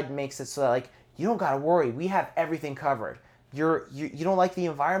divide makes it so that like you don't got to worry, we have everything covered. You don't like the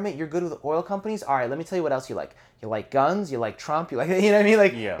environment, you're good with oil companies. All right, let me tell you what else you like. You like guns, you like Trump, you like you know what I mean?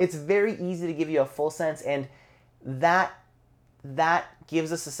 Like Yeah. it's very easy to give you a full sense, and that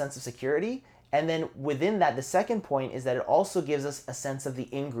gives us a sense of security. And then within that, the second point is that it also gives us a sense of the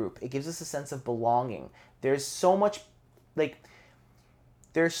in-group. It gives us a sense of belonging. There's so much, like,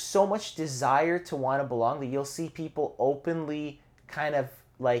 there's so much desire to want to belong that you'll see people openly kind of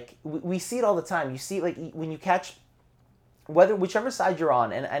like, we see it all the time. You see, like, when you catch, whichever side you're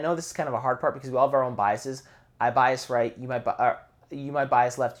on, and I know this is kind of a hard part because we all have our own biases. I bias right, you might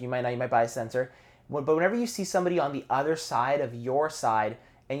bias left, you might not, you might bias center. But whenever you see somebody on the other side of your side,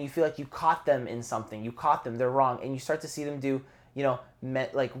 and you feel like you caught them in something, they're wrong, and you start to see them do,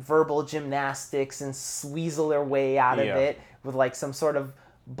 like verbal gymnastics and weasel their way out of it with like some sort of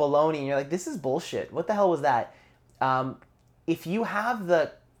baloney, and you're like, this is bullshit. What the hell was that? If you have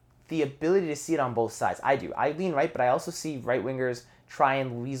the ability to see it on both sides, I do. I lean right, but I also see right wingers try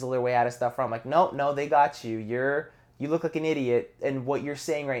and weasel their way out of stuff. Where I'm like, no, they got you. You look like an idiot, and what you're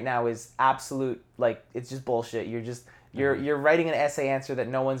saying right now is absolute, like, it's just bullshit. You're writing an essay answer that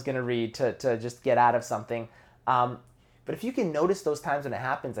no one's gonna read to just get out of something. But if you can notice those times when it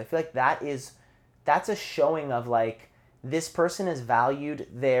happens, I feel like that's a showing of like this person has valued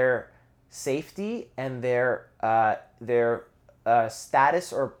their safety and their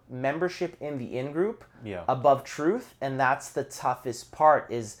status or membership in the in-group above truth, and that's the toughest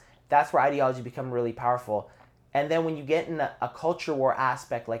part. That's where ideology become really powerful. And then when you get in a culture war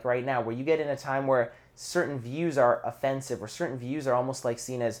aspect, like right now, where you get in a time where certain views are offensive or certain views are almost like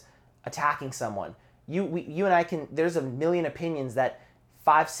seen as attacking someone, you and I can, there's a million opinions that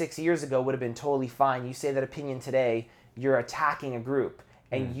 5-6 years ago would have been totally fine. You say that opinion today, you're attacking a group,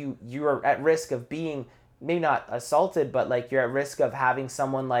 and you are at risk of being maybe not assaulted, but like you're at risk of having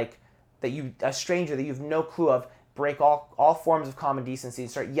someone like a stranger that you have no clue of, break all forms of common decency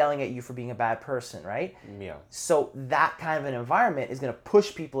and start yelling at you for being a bad person, right? Yeah. So that kind of an environment is going to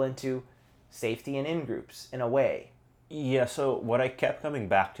push people into safety and in-groups in a way. Yeah, so what I kept coming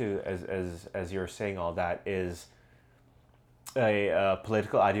back to as you were saying all that is a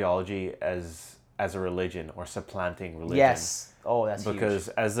political ideology as a religion or supplanting religion. Yes. Oh, that's huge. Because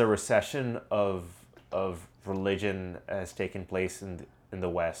as the recession of religion has taken place in the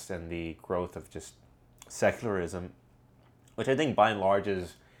West, and the growth of just secularism, which I think by and large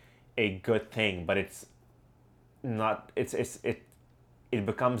is a good thing, but it's not. It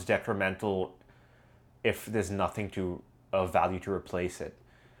becomes detrimental if there's nothing of value to replace it.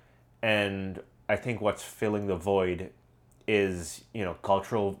 And I think what's filling the void is,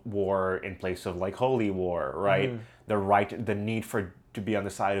 cultural war in place of like holy war, right? The need to be on the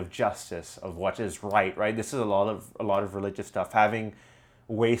side of justice, of what is right? This is a lot of religious stuff, having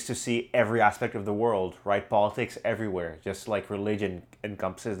ways to see every aspect of the world, right? Politics everywhere, just like religion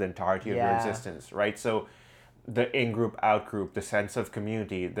encompasses the entirety of your existence, right? So the in-group, out-group, the sense of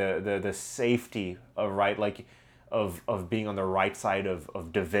community, the safety of, right, like of being on the right side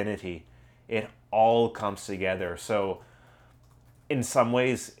of divinity, it all comes together. So in some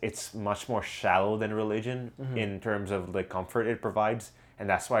ways it's much more shallow than religion in terms of the comfort it provides, and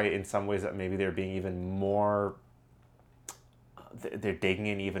that's why in some ways that maybe they're being even more, they're digging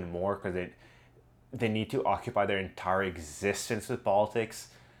in even more, because they need to occupy their entire existence with politics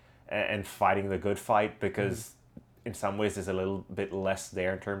and fighting the good fight, because in some ways there's a little bit less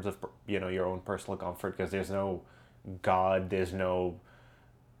there in terms of your own personal comfort, because there's no God, there's no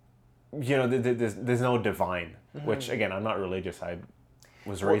there's no divine, which again, I'm not religious. I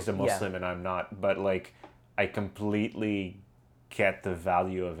was raised a Muslim and I'm not, but like I completely get the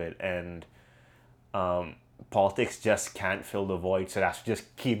value of it, and politics just can't fill the void, so that's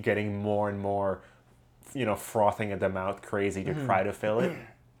just keep getting more and more frothing at the mouth crazy to try to fill it,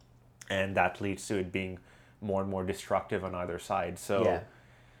 and that leads to it being more and more destructive on either side. So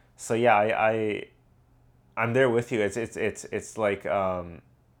I'm there with you. It's like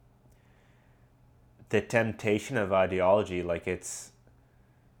the temptation of ideology, like it's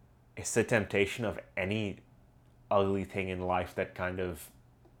the temptation of any ugly thing in life that kind of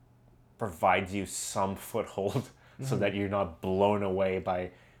provides you some foothold so that you're not blown away by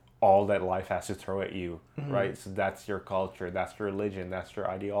all that life has to throw at you, right? So that's your culture, that's your religion, that's your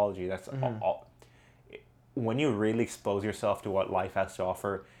ideology, that's all. When you really expose yourself to what life has to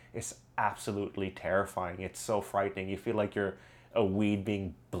offer, it's absolutely terrifying. It's so frightening. You feel like you're a weed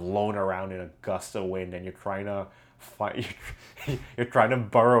being blown around in a gust of wind, and you're trying to you're trying to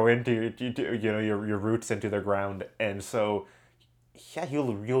burrow into your roots into the ground, and so yeah,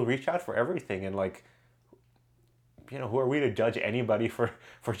 you'll reach out for everything, and like, who are we to judge anybody for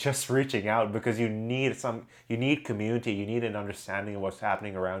just reaching out, because you need community, you need an understanding of what's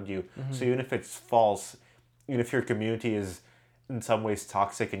happening around you. So even if it's false, even if your community is in some ways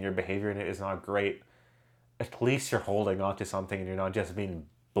toxic and your behavior in it is not great, at least you're holding on to something and you're not just being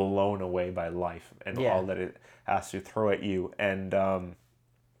blown away by life and all that it has to throw at you. And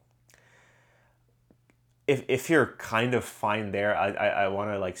if you're kind of fine there, I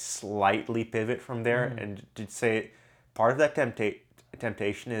want to like slightly pivot from there and to say part of that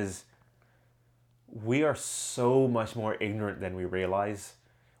temptation is we are so much more ignorant than we realize.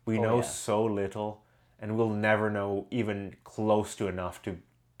 We know so little, and we'll never know even close to enough to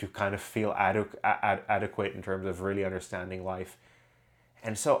kind of feel adequate in terms of really understanding life.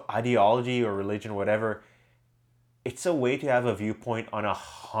 And so ideology or religion, whatever, it's a way to have a viewpoint on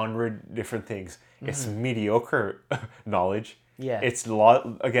 100 different things. It's mediocre knowledge. Yeah. It's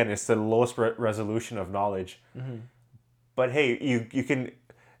again, it's the lowest resolution of knowledge. But hey, you can,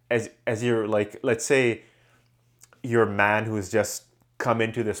 as you're like, let's say you're a man who's just come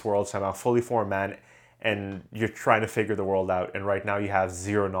into this world somehow, fully formed man, and you're trying to figure the world out, and right now you have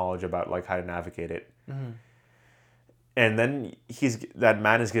zero knowledge about like how to navigate it. And then that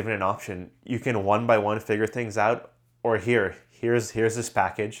man is given an option. You can one by one figure things out, or here's this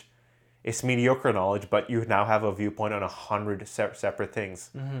package. It's mediocre knowledge, but you now have a viewpoint on 100 separate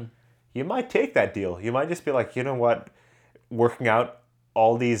things. You might take that deal. You might just be like, you know what, working out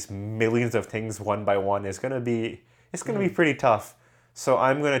all these millions of things one by one is gonna be pretty tough. So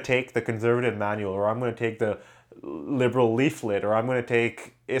I'm going to take the conservative manual, or I'm going to take the liberal leaflet, or I'm going to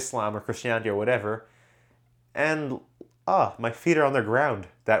take Islam or Christianity or whatever, and my feet are on the ground.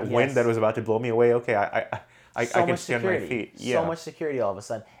 That wind that was about to blow me away, okay, I can stand on my feet. So much security all of a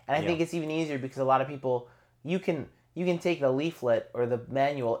sudden. And I think it's even easier because a lot of people, you can take the leaflet or the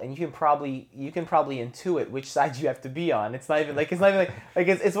manual, and you can probably intuit which side you have to be on. It's not even like it's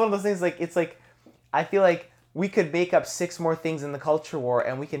one of those things, like it's like I feel like we could make up 6 more things in the culture war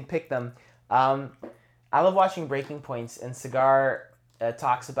and we can pick them. I love watching Breaking Points, and Cigar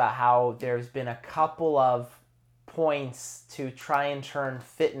talks about how there's been a couple of points to try and turn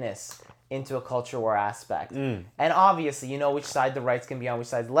fitness into a culture war aspect. And obviously, you know which side the right's going to be on, which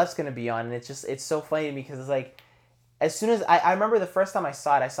side the left's going to be on, and it's so funny because it's like, as soon as I remember the first time I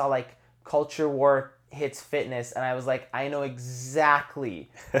saw it, I saw like culture war hits fitness, and I was like, I know exactly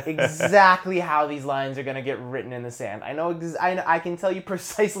how these lines are gonna get written in the sand. I can tell you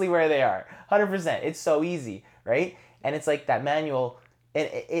precisely where they are, 100%. It's so easy, right? And it's like that manual, and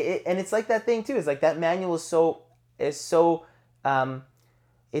it's like that thing too. It's like that manual is so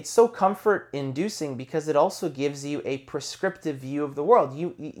comfort inducing because it also gives you a prescriptive view of the world.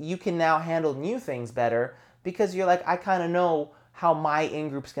 You can now handle new things better because you're like, I kind of know how my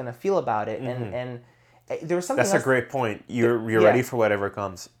in-group's gonna feel about it, and there was something. That's a great point. You're ready for whatever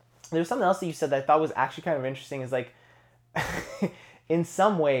comes. There was something else that you said that I thought was actually kind of interesting. Is like, in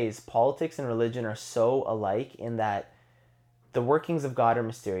some ways, politics and religion are so alike in that the workings of God are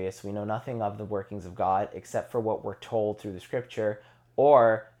mysterious. We know nothing of the workings of God except for what we're told through the scripture.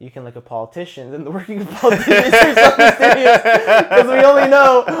 Or you can look at politicians, and the working of politicians are so mysterious because we only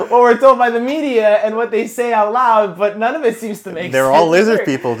know what we're told by the media and what they say out loud, but none of it seems to make sense. They're all lizard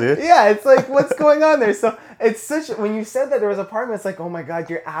people, dude. Yeah, it's like, what's going on there? So it's when you said that, there was a part of me that's like, oh my God,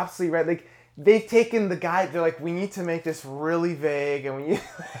 you're absolutely right. Like, they've taken the guide, they're like, we need to make this really vague, and we need...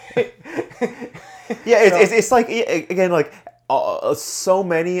 it's like, again, like, so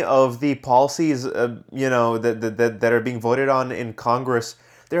many of the policies, that are being voted on in Congress,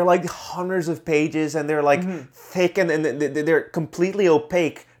 they're like hundreds of pages, and they're like thick, and they're completely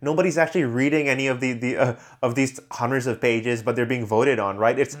opaque. Nobody's actually reading any of of these hundreds of pages, but they're being voted on,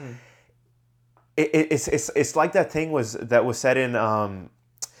 right? It's like that thing that was said in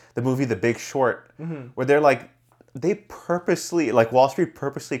the movie The Big Short, where they're like, Wall Street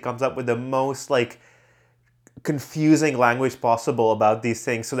purposely comes up with the most like confusing language possible about these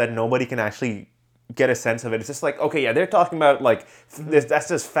things so that nobody can actually get a sense of it. It's just like, okay, yeah, they're talking about like this, that's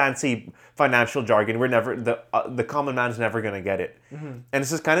just fancy financial jargon. We're never, the common man's never gonna get it. And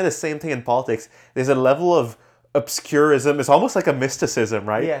it's just kind of the same thing in politics. There's a level of obscurism. It's almost like a mysticism,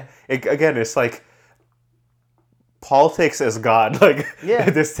 right? Yeah. Again, it's like politics is God, like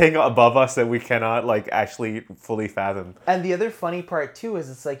this thing above us that we cannot like actually fully fathom. And the other funny part too is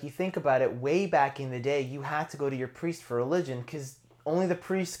it's like, you think about it, way back in the day, you had to go to your priest for religion because only the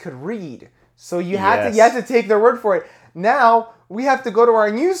priest could read. So you had to take their word for it. Now we have to go to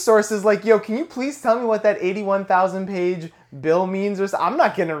our news sources like, yo, can you please tell me what that 81,000 page bill means? Or I'm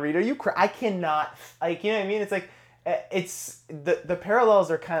not going to read. Are you I cannot. Like, you know what I mean? It's like, it's the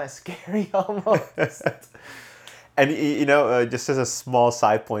parallels are kind of scary almost. And, just as a small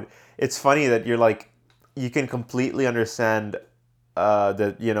side point, it's funny that you're like, you can completely understand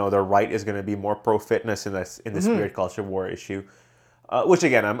that, the right is going to be more pro-fitness in this weird culture war issue, which,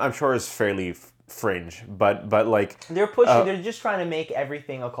 again, I'm sure is fairly fringe, but like they're pushing. They're just trying to make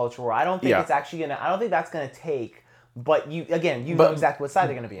everything a culture war. I don't think Yeah. it's actually gonna. I don't think that's gonna take. But you know exactly what side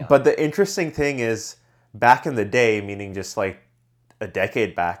they're gonna be on. But the interesting thing is, back in the day, meaning just like a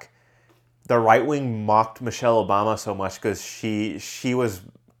decade back, the right wing mocked Michelle Obama so much because she was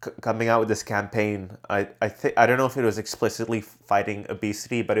coming out with this campaign. I don't know if it was explicitly fighting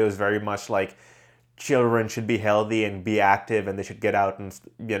obesity, but it was very much like children should be healthy and be active, and they should get out and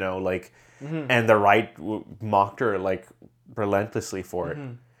and the right mocked her like relentlessly for it.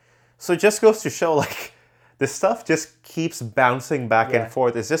 So it just goes to show like this stuff just keeps bouncing back and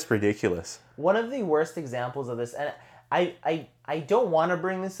forth. It's just ridiculous. One of the worst examples of this, and I don't want to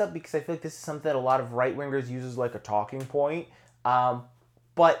bring this up because I feel like this is something that a lot of right wingers use as like a talking point,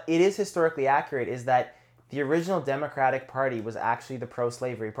 but it is historically accurate, is that the original Democratic Party was actually the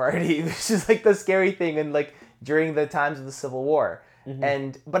pro-slavery party, which is like the scary thing, and like during the times of the Civil War.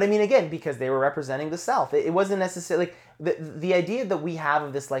 But I mean, again, because they were representing the South, it wasn't necessarily like the idea that we have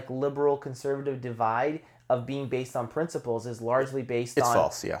of this like liberal conservative divide of being based on principles is largely based on... It's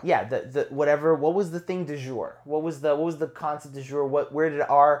false, yeah. Yeah, the whatever, what was the thing du jour? What was the concept du jour? Where did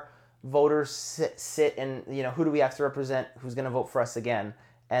our voters sit and, who do we have to represent, who's going to vote for us again?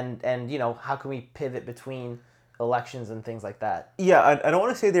 And how can we pivot between elections and things like that? Yeah, I don't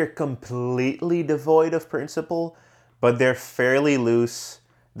want to say they're completely devoid of principle, but they're fairly loose.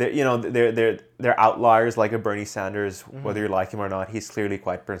 They're outliers like a Bernie Sanders, whether you like him or not. He's clearly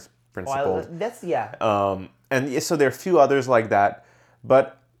quite principled. And so there are a few others like that,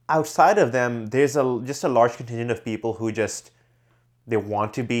 but outside of them, there's just a large contingent of people who they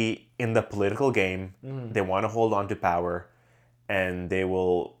want to be in the political game. They want to hold on to power, and they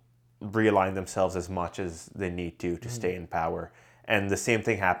will realign themselves as much as they need to stay in power. And the same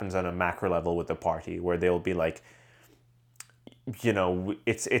thing happens on a macro level with the party, where they'll be like,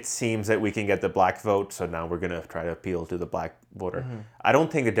 it seems that we can get the black vote, so now we're going to try to appeal to the black voter. I don't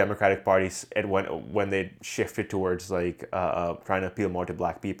think the Democratic Party, when they shifted towards like trying to appeal more to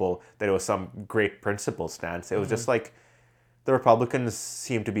black people, that it was some great principle stance. It was just like the Republicans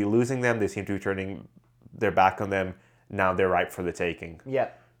seem to be losing them. They seem to be turning their back on them. Now they're ripe for the taking.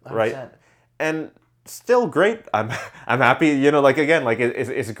 Yep. 100%. Right? And still great. I'm happy,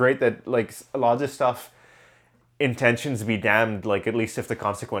 it's great that like a lot of this stuff, intentions be damned, like at least if the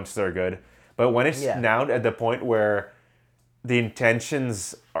consequences are good. But when it's now at the point where the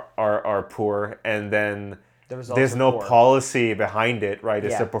intentions are poor, and then there's no policy behind it, right?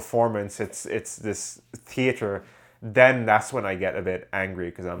 It's a performance, it's this theater, then that's when I get a bit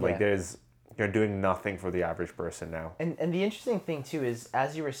angry, because I'm like, you're doing nothing for the average person now. And the interesting thing too is,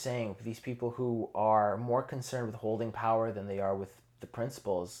 as you were saying, these people who are more concerned with holding power than they are with the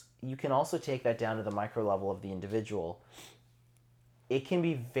principles, you can also take that down to the micro level of the individual. It can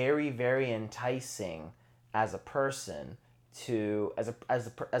be very, very enticing as a person to,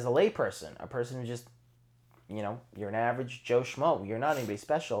 as a lay person, a person who just, you're an average Joe Schmo, you're not anybody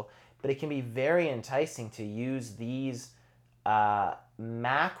special, but it can be very enticing to use these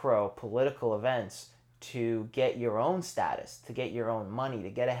macro political events to get your own status, to get your own money, to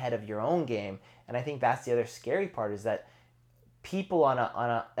get ahead of your own game. And I think that's the other scary part, is that people on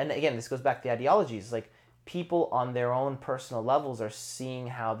a and again, this goes back to the ideologies, like people on their own personal levels are seeing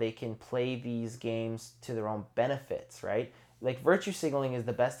how they can play these games to their own benefits, right? Like virtue signaling is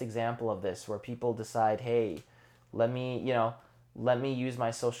the best example of this, where people decide, hey, let me use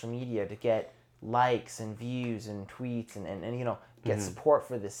my social media to get likes and views and tweets and get support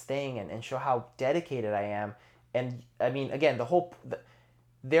for this thing and show how dedicated I am. And I mean, again,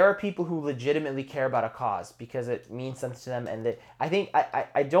 there are people who legitimately care about a cause because it means something to them, and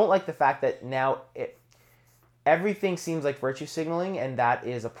I don't like the fact that now everything seems like virtue signaling, and that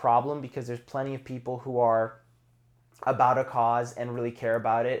is a problem, because there's plenty of people who are about a cause and really care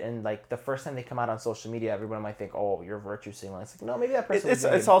about it, and like the first time they come out on social media, everyone might think, oh, you're virtue signaling. It's like, no, maybe that person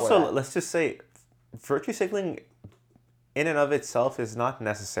it's also that. Let's just say virtue signaling in and of itself is not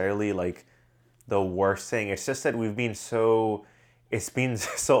necessarily like the worst thing. It's just that it's been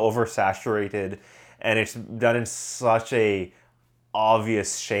so oversaturated, and it's done in such a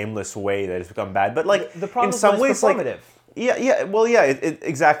obvious, shameless way that it's become bad. But like the problem in some is ways, performative.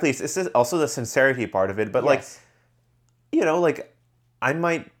 Exactly. It's also the sincerity part of it. But like like I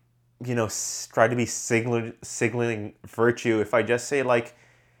might, try to be signaling virtue if I just say like,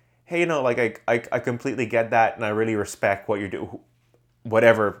 hey, like I completely get that and I really respect what you're doing,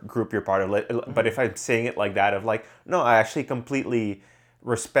 whatever group you're part of. But if I'm saying it like that, of like, no, I actually completely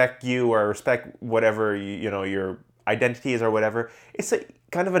respect you, or I respect whatever your identity is or whatever. It's a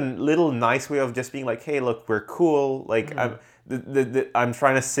kind of a little nice way of just being like, hey, look, we're cool. Like I'm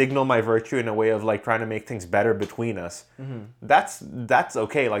trying to signal my virtue in a way of like trying to make things better between us. That's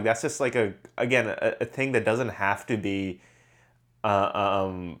okay. Like that's just like a thing that doesn't have to be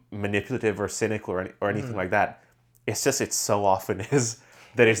manipulative or cynical or anything like that. It's so often is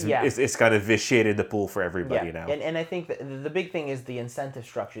that Yeah. it's kind of vitiated the pool for everybody Yeah, now. and I think that the big thing is the incentive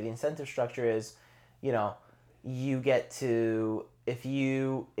structure. The incentive structure is, you know, you get to, if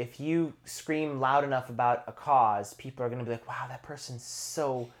you scream loud enough about a cause, people are going to be like, wow, that person's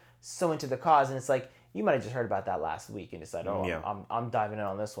so into the cause, and it's like you might have just heard about that last week and decided, oh, Yeah. I'm diving in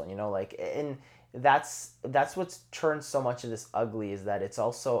on this one, like, and that's what's turned so much of this ugly, is that it's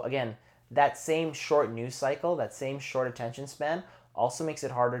also, again, that same short news cycle, that same short attention span also makes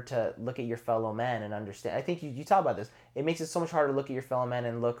it harder to look at your fellow man and understand. I think you talk about this. It makes it so much harder to look at your fellow man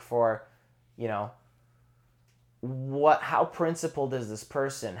and look for, you know, how principled is this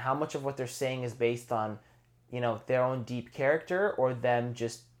person? How much of what they're saying is based on, their own deep character, or them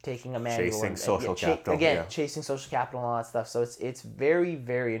just taking a manual Chasing and social capital. Yeah. chasing social capital and all that stuff. So it's very,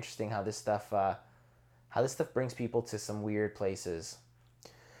 very interesting how this stuff brings people to some weird places.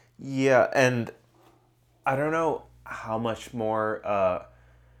 Yeah, and I don't know how much more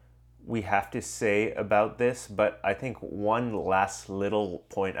we have to say about this, but I think one last little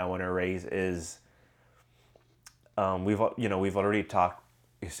point I want to raise is we've already talked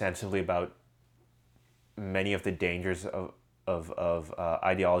extensively about many of the dangers of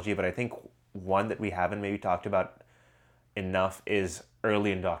ideology, but I think one that we haven't maybe talked about enough is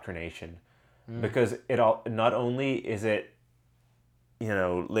early indoctrination, because it all not only is it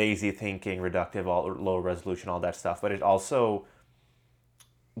lazy thinking, reductive, all low resolution, all that stuff, but it also,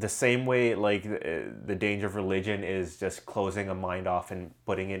 the same way like the danger of religion is just closing a mind off and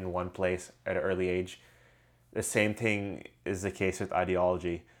putting it in one place at an early age. The same thing is the case with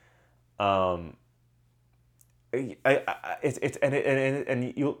ideology. It's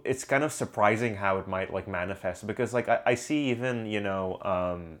kind of surprising how it might like manifest, because like I see even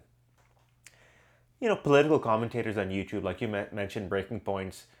political commentators on YouTube, like you mentioned, Breaking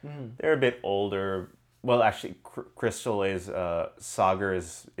Points. They're a bit older. Well, actually, Crystal is Sagar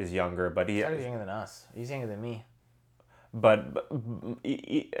is younger, but He's younger than us. He's younger than me. but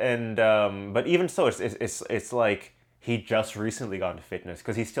but even so, it's like he just recently got into fitness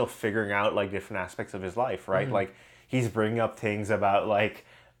because he's still figuring out like different aspects of his life, right? Like he's bringing up things about like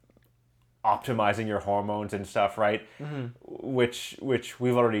optimizing your hormones and stuff, right? Which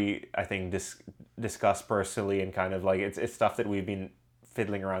we've already, I think, discussed personally, and kind of like it's stuff that we've been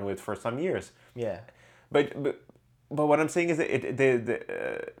fiddling around with for some years. Yeah. But what I'm saying is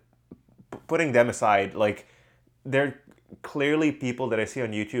that putting them aside, like they're clearly people that I see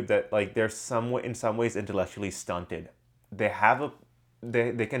on YouTube that like they're somewhat in some ways intellectually stunted. They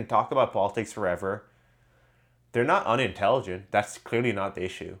can talk about politics forever. They're not unintelligent. That's clearly not the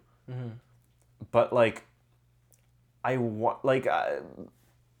issue. But like, I want like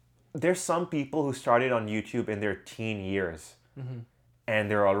there's some people who started on YouTube in their teen years, and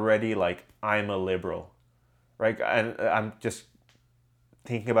they're already like, I'm a liberal, right? And I'm just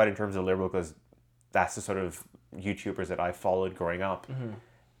thinking about it in terms of liberal because that's the sort of YouTubers that I followed growing up,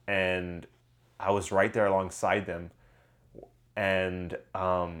 and I was right there alongside them. And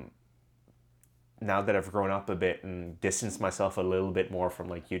now that I've grown up a bit and distanced myself a little bit more from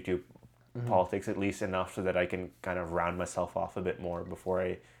like YouTube politics, at least enough so that I can kind of round myself off a bit more before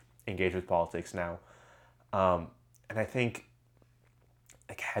I engage with politics now. And I think,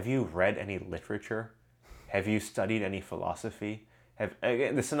 like, have you read any literature? Have you studied any philosophy?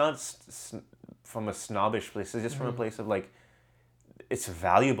 Again, this is not from a snobbish place. It's just from a place of like, it's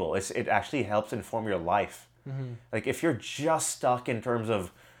valuable. It actually helps inform your life. Like if you're just stuck in terms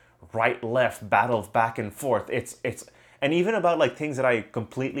of right, left, battle back and forth, it's and even about like things that I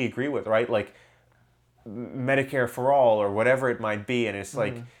completely agree with, right? Like Medicare for all or whatever it might be, and it's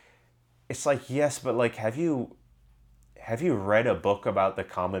like yes, but like have you read a book about the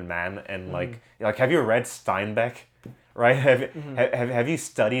common man, and like have you read Steinbeck, right? Have you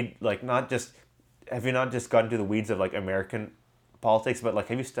studied like have you not just gotten to the weeds of like American politics, but like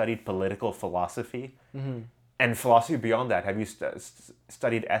have you studied political philosophy and philosophy beyond that? Have you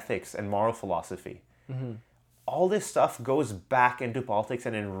studied ethics and moral philosophy? All this stuff goes back into politics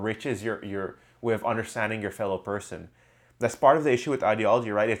and enriches your way of understanding your fellow person. that's part of the issue with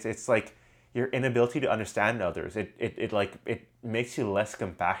ideology, right? It's like your inability to understand others. It makes you less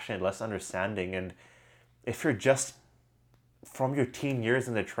compassionate, less understanding. And if you're just from your teen years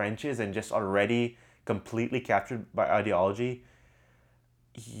in the trenches and just already completely captured by ideology,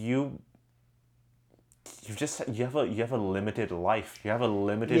 you have a limited life. You have a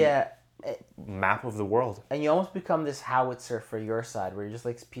limited Yeah, map of the world. and you almost become this howitzer for your side, where you're just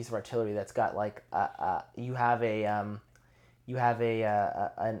like this piece of artillery that's got like you have an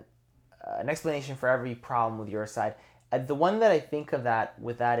explanation for every problem with your side. The one that I think of that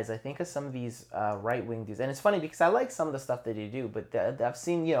with that is I think of some of these right wing dudes, and it's funny because I like some of the stuff that they do, but I've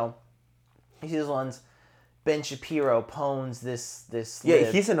seen you see those ones. Ben Shapiro pwns this.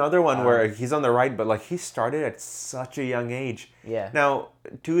 Yeah, he's another one where he's on the right, but like he started at such a young age. Yeah. Now,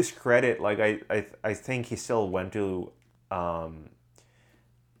 to his credit, like I think he still went to,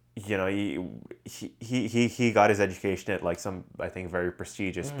 he got his education at like some, I think, very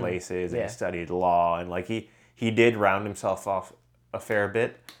prestigious places, and he studied law, and like he did round himself off a fair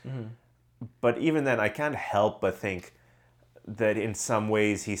bit. But even then, I can't help but think that in some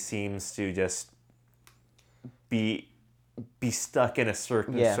ways he seems to just be stuck in a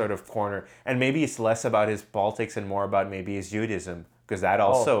certain sort of corner, and maybe it's less about his politics and more about maybe his Judaism, because that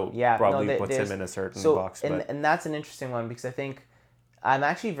also probably puts him in a certain box. And that's an interesting one, because I think I'm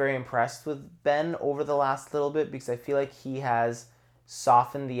actually very impressed with Ben over the last little bit, because I feel like he has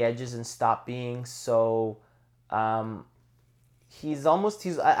softened the edges and stopped being so. I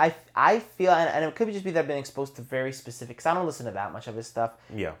feel, and it could just be that I've been exposed to very specific, because I don't listen to that much of his stuff.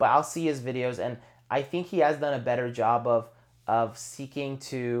 Yeah. But I'll see his videos, and I think he has done a better job of seeking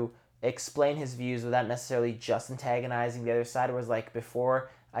to explain his views without necessarily just antagonizing the other side. Whereas like before,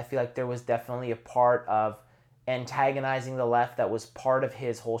 I feel like there was definitely a part of antagonizing the left that was part of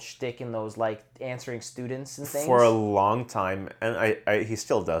his whole shtick in those like answering students and things. For a long time, and he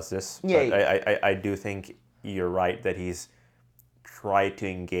still does this. Yeah. But I do think you're right that he's tried to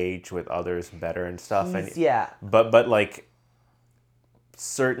engage with others better and stuff. But like,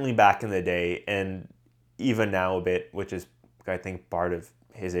 certainly back in the day, and even now a bit, which is I think part of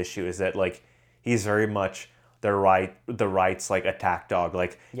his issue, is that like he's very much the right's like attack dog.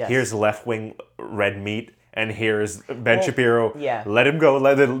 Like, here's left wing red meat, and here's Ben Shapiro. Yeah. Let him go.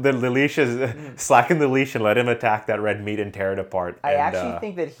 Let the leash slacken the leash and let him attack that red meat and tear it apart. I actually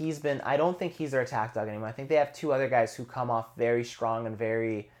think that I don't think he's their attack dog anymore. I think they have two other guys who come off very strong and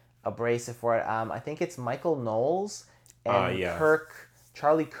very abrasive for it. I think it's Michael Knowles and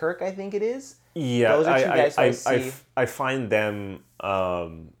Charlie Kirk, I think it is. Yeah, those are two guys I see. I find them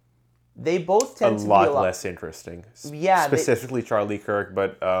they both tend to be a lot less interesting. Yeah, specifically Charlie Kirk,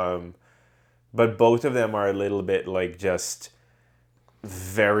 but both of them are a little bit like just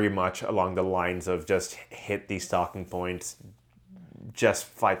very much along the lines of just hit these talking points, just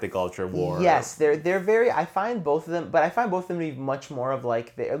fight the culture war. Yes, they're very. I find both of them to be much more of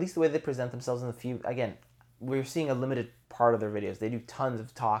like at least the way they present themselves in the few. Again, we're seeing a limited part of their videos. They do tons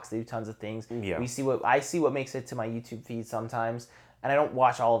of talks. They do tons of things. Yeah. I see what makes it to my YouTube feed sometimes, and I don't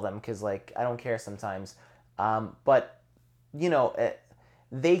watch all of them because like I don't care sometimes. But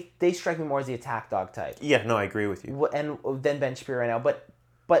they strike me more as the attack dog type. Yeah, no, I agree with you. And then Ben Shapiro right now, but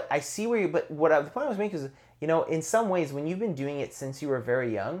I see where you. But the point I was making is, in some ways, when you've been doing it since you were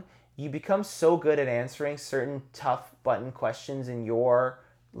very young, you become so good at answering certain tough button questions in your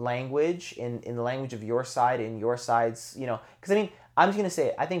language, in the language of your side, in your side's, because I mean, I'm just gonna say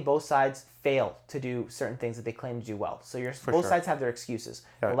it, I think both sides fail to do certain things that they claim to do well. So both sides have their excuses.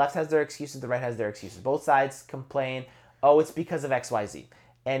 Yeah. The left has their excuses, the right has their excuses. Both sides complain, oh, it's because of XYZ.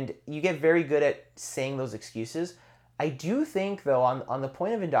 And you get very good at saying those excuses. I do think, though, on the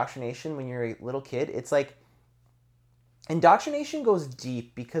point of indoctrination when you're a little kid, it's like indoctrination goes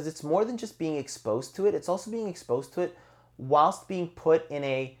deep because it's more than just being exposed to it. It's also being exposed to it whilst being put in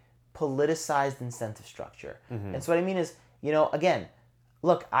a politicized incentive structure. Mm-hmm. And so what I mean is, again,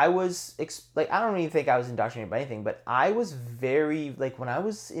 look, I was, I don't even think I was indoctrinated by anything, but I was very, when I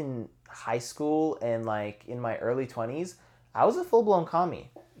was in high school and, in my early 20s, I was a full-blown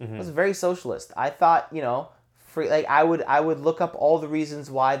commie. Mm-hmm. I was very socialist. I thought, free, I would look up all the reasons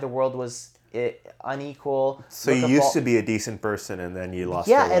why the world was unequal. So you used to be a decent person, and then you lost.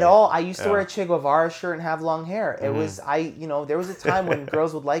 Yeah, at all. I used to wear a Che Guevara shirt and have long hair. It was there was a time when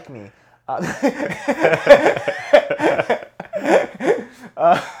girls would like me.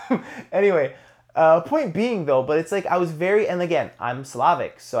 Anyway, point being though, but it's I was very, and again, I'm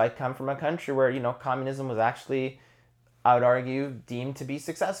Slavic, so I come from a country where communism was actually, I would argue, deemed to be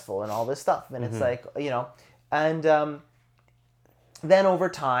successful and all this stuff, and it's and then over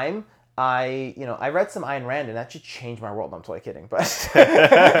time, I read some Ayn Rand, and that should change my world. I'm totally kidding, but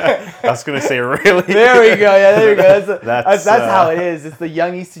I was gonna say, really. There we go. Yeah, there we go. That's how it is. It's the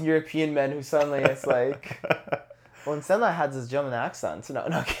young Eastern European men who suddenly it's like. Well, and suddenly I had this German accent. So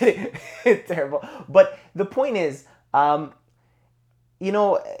no kidding. It's terrible. But the point is,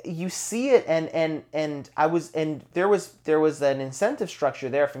 you see it, and there was an incentive structure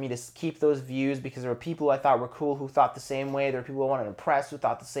there for me to keep those views because there were people who I thought were cool who thought the same way. There were people I wanted to impress who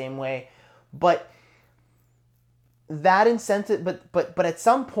thought the same way, but that incentive. But at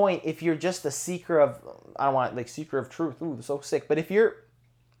some point, if you're just a seeker of, I don't want seeker of truth. Ooh, so sick. But if you're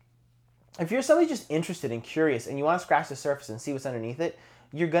somebody just interested and curious and you want to scratch the surface and see what's underneath it,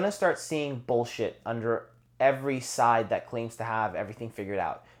 you're gonna start seeing bullshit under every side that claims to have everything figured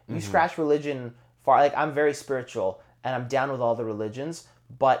out. You scratch religion far, I'm very spiritual and I'm down with all the religions,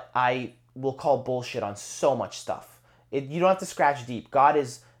 but I will call bullshit on so much stuff. You don't have to scratch deep. God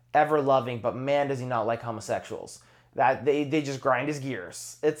is ever loving, but man, does he not like homosexuals. That they just grind his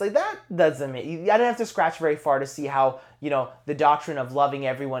gears. It's like, that doesn't mean, I didn't have to scratch very far to see how, the doctrine of loving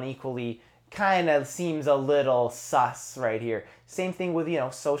everyone equally kind of seems a little sus right here. Same thing with,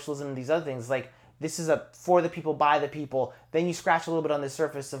 socialism and these other things. This is a for the people, by the people. Then you scratch a little bit on the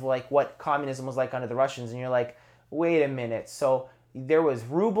surface of what communism was like under the Russians, and you're like, wait a minute. So there was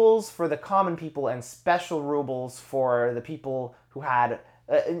rubles for the common people and special rubles for the people who had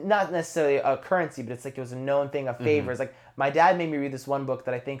not necessarily a currency, but it was a known thing of favors. My dad made me read this one book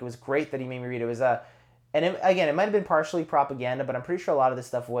that I think it was great that he made me read. It was again, it might have been partially propaganda, but I'm pretty sure a lot of this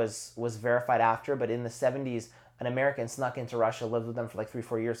stuff was verified after. But in the 70s, an American snuck into Russia, lived with them for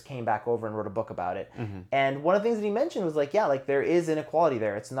 3-4 years, came back over and wrote a book about it. And one of the things that he mentioned was there is inequality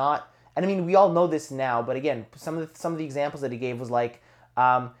there. It's not, and I mean, we all know this now, but again, some of the examples that he gave was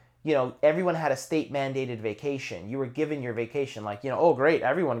everyone had a state mandated vacation. You were given your vacation, oh great,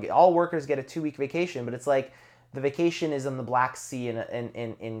 all workers get a 2-week vacation, but it's the vacation is in the Black Sea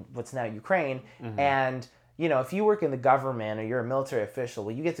in what's now Ukraine, and if you work in the government or you're a military official,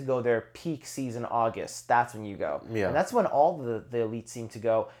 well, you get to go there peak season August. That's when you go. Yeah. And that's when all the elites seem to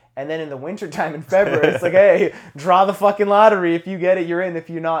go. And then in the wintertime in February, it's hey, draw the fucking lottery. If you get it, you're in. If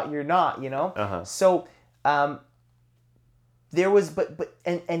you're not, you're not, So there was,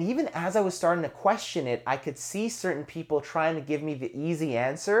 and even as I was starting to question it, I could see certain people trying to give me the easy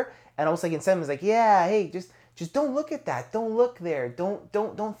answer. And I was instead I was yeah, hey, just don't look at that. Don't look there.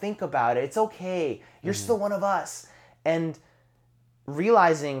 Don't think about it. It's okay. You're still one of us. And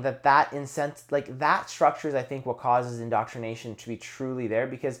realizing that that structure is, I think, what causes indoctrination to be truly there.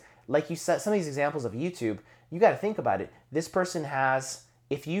 Because, like you said, some of these examples of YouTube, you got to think about it. This person has,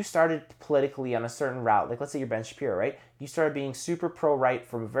 if you started politically on a certain route, let's say you're Ben Shapiro, right? You started being super pro-right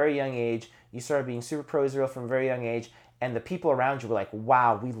from a very young age. You started being super pro-Israel from a very young age. And the people around you were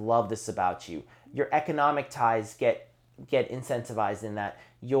wow, we love this about you. Your economic ties get incentivized in that.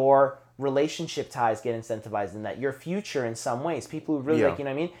 Your relationship ties get incentivized in that. Your future in some ways. People who really what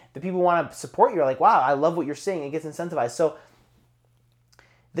I mean? The people who want to support you are wow, I love what you're saying. It gets incentivized. So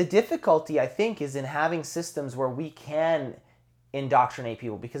the difficulty, I think, is in having systems where we can indoctrinate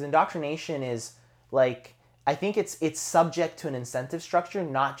people. Because indoctrination is I think it's subject to an incentive structure,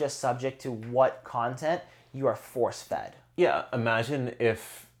 not just subject to what content you are force-fed. Yeah, imagine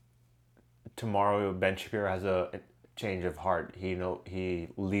if tomorrow Ben Shapiro has a change of heart. He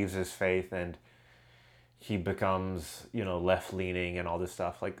leaves his faith and he becomes left-leaning and all this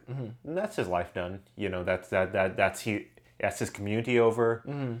stuff. That's his life done. That's his community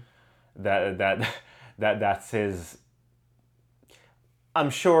over. That's his. I'm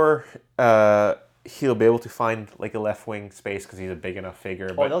sure he'll be able to find a left-wing space because he's a big enough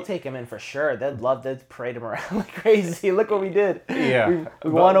figure. But they'll take him in for sure. They'd love to parade him around like crazy. Look what we did. Yeah,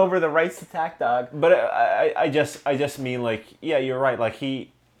 we won over the rights attack dog. But I just mean yeah, you're right.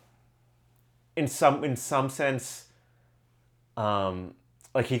 He, in some sense,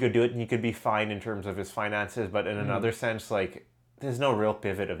 he could do it and he could be fine in terms of his finances. But in another sense, there's no real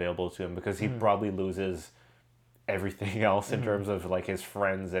pivot available to him because he probably loses everything else in terms of his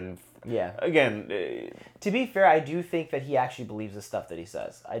friends and. Yeah. Again, to be fair, I do think that he actually believes the stuff that he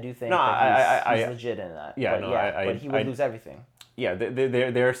says. I do think he's legit in that. Yeah, but he would lose everything. Yeah,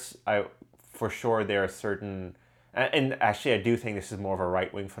 there's for sure there are certain, and actually I do think this is more of a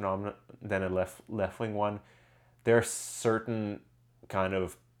right-wing phenomenon than a left-wing one. There are certain kind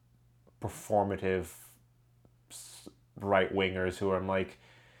of performative right-wingers who are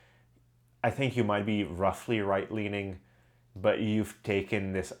I think you might be roughly right-leaning, but you've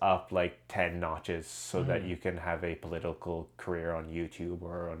taken this up 10 notches so that you can have a political career on YouTube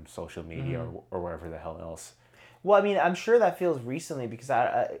or on social media or wherever the hell else. Well, I mean, I'm sure that feels recently because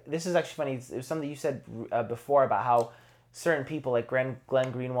this is actually funny. It was something you said before about how certain people like Glenn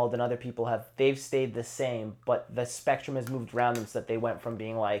Greenwald and other people they've stayed the same, but the spectrum has moved around them so that they went from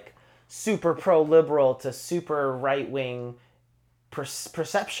being like super pro liberal to super right wing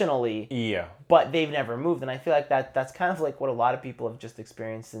perceptionally, Yeah. but they've never moved. And I feel like that's kind of like what a lot of people have just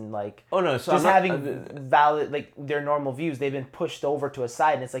experienced in like Oh no, so just I'm not, having valid like their normal views. They've been pushed over to a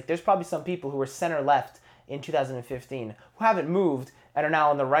side, and it's like there's probably some people who were center left in 2015 who haven't moved and are now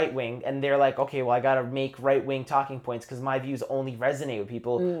on the right wing, and they're like, okay, well, I gotta make right wing talking points because my views only resonate with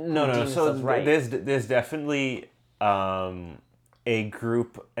people who no, deem so themselves right. there's definitely a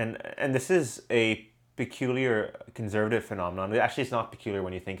group, and this is a peculiar conservative phenomenon. Actually, it's not peculiar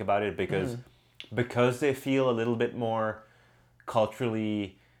when you think about it, because they feel a little bit more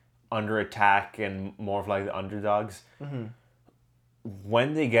culturally under attack and more of like the underdogs.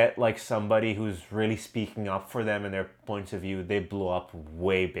 When they get like somebody who's really speaking up for them and their points of view, they blow up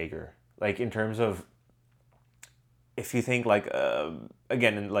way bigger. Like in terms of, if you think like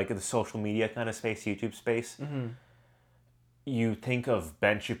again in like the social media kind of space, YouTube space, you think of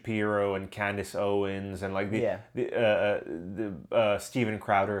Ben Shapiro and Candace Owens and like the Steven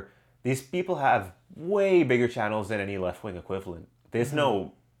Crowder. These people have way bigger channels than any left wing equivalent. There's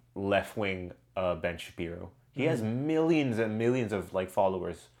no left wing Ben Shapiro. He has millions and millions of like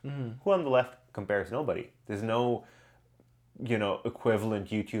followers. Who on the left compares? Nobody. There's no, equivalent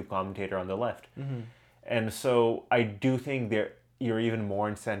YouTube commentator on the left. And so I do think you're even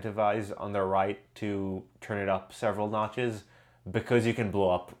more incentivized on the right to turn it up several notches because you can blow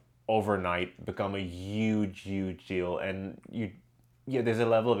up overnight, become a huge, huge deal, and there's a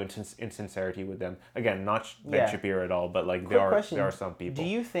level of insincerity with them. Again, not Ben Shapiro at all, but like there are some people. Do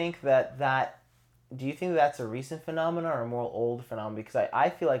you think that's a recent phenomenon or a more old phenomenon? Because I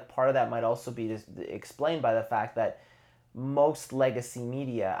feel like part of that might also be just explained by the fact that most legacy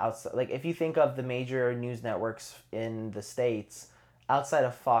media outside, like if you think of the major news networks in the States, outside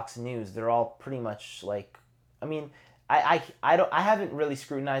of Fox News, they're all pretty much like, I mean, I haven't really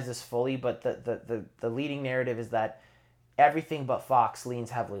scrutinized this fully, but the leading narrative is that everything but Fox leans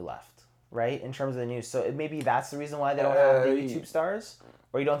heavily left, right, in terms of the news. So maybe that's the reason why they don't have the YouTube stars,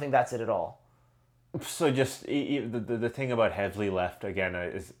 or you don't think that's it at all? So just the thing about heavily left again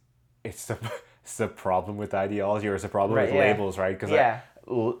is it's the problem with ideology, or it's a problem with labels, right? Because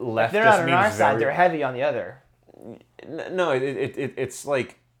left if they're not on our side, they're heavy on the other. No, it's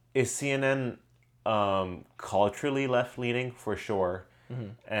like, is CNN culturally left leaning? For sure.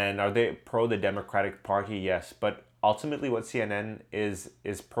 And are they pro the Democratic Party? Yes, but ultimately what CNN is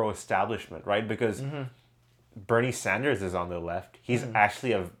pro establishment, right? Because Bernie Sanders is on the left. He's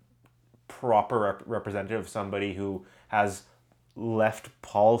actually a proper representative of somebody who has left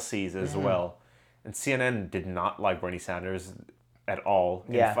policies as well. And CNN did not like Bernie Sanders at all.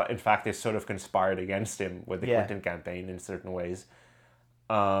 In fact, they sort of conspired against him with the Clinton campaign in certain ways.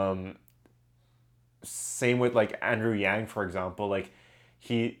 Same with like Andrew Yang, for example. Like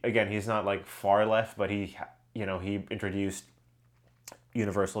he's not like far left, but he introduced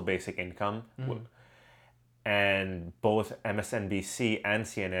universal basic income. And both MSNBC and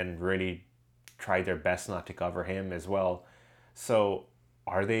CNN really tried their best not to cover him as well. So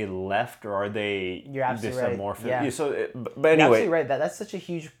are they left, or are they? You're absolutely right. Yeah. So, but You're anyway, absolutely right. That's such a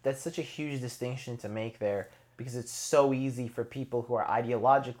huge distinction to make there, because it's so easy for people who are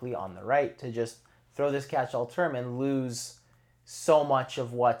ideologically on the right to just throw this catch-all term and lose so much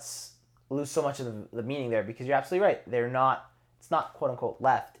of the meaning there. Because you're absolutely right. It's not quote unquote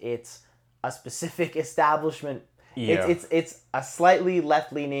left. It's a specific establishment. Yeah. It's a slightly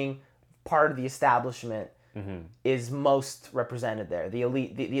left-leaning part of the establishment is most represented there. The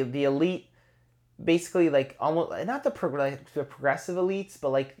elite, the elite, basically, like almost not the progressive elites, but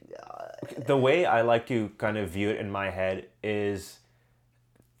like the way I like to kind of view it in my head is,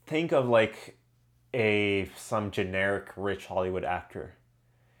 think of like some generic rich Hollywood actor.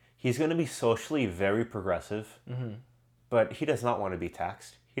 He's going to be socially very progressive, but he does not want to be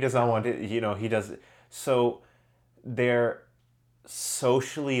taxed. He does not want to, he does. So they're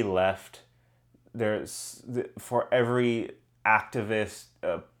socially left. There's for every activist,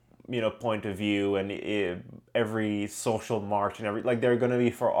 point of view, and every social march, and they're going to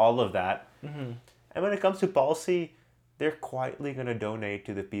be for all of that. And when it comes to policy, they're quietly going to donate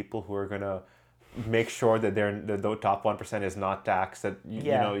to the people who are going to make sure that the top 1% is not taxed. That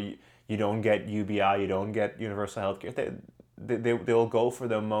you don't get UBI, you don't get universal health care. They'll go for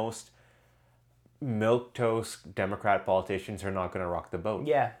the most milquetoast Democrat politicians who are not going to rock the boat.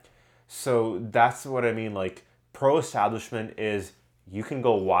 Yeah. So that's what I mean. Like, pro-establishment is You can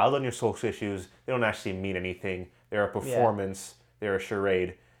go wild on your social issues. They don't actually mean anything. They're a performance. They're a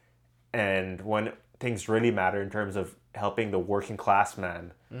charade. And when things really matter in terms of helping the working class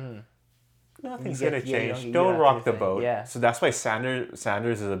man, nothing's going to change. Don't rock the boat. Yeah. So that's why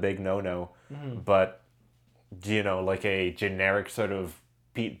Sanders is a big no-no. But, like a generic sort of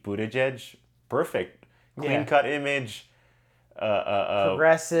Pete Buttigieg, perfect. Clean-cut image.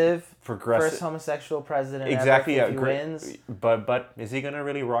 Progressive. First homosexual president exactly, ever if he wins. But is he going to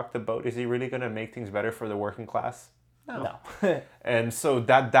really rock the boat? Is he really going to make things better for the working class? No. And so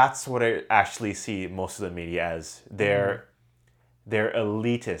that's what I actually see most of the media as. They're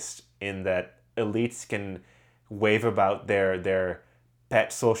elitist in that elites can wave about their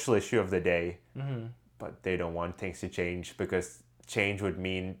pet social issue of the day, but they don't want things to change because change would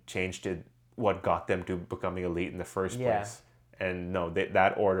mean change to what got them to becoming elite in the first place. And no,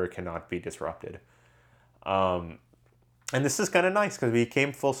 that order cannot be disrupted. And this is kind of nice because we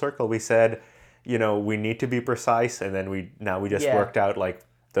came full circle. We said, we need to be precise, and then we just worked out like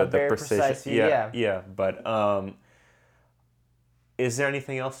the precision. Precise view, yeah. But is there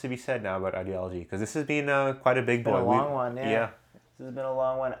anything else to be said now about ideology? Because this has been quite a big boy. Been a long one, yeah. This has been a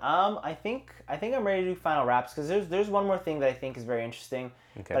long one. I think I'm ready to do final wraps because there's one more thing that I think is very interesting,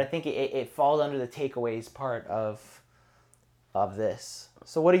 but I think it falls under the takeaways part of this.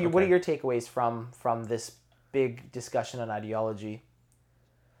 So what are your takeaways from this big discussion on ideology?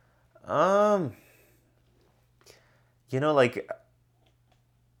 Like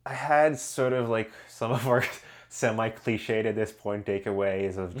I had sort of like some of our semi-cliched at this point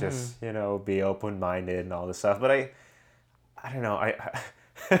takeaways of just be open-minded and all this stuff, but I don't know,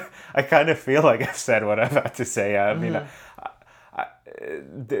 I kind of feel like I've said what I've had to say. I mean,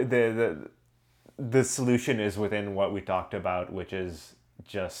 the solution is within what we talked about, which is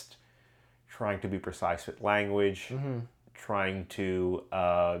just trying to be precise with language, trying to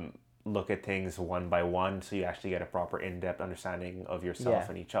look at things one by one so you actually get a proper in-depth understanding of yourself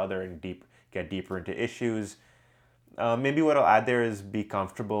and each other and get deeper into issues. Maybe what I'll add there is be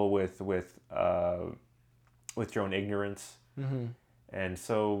comfortable with your own ignorance. And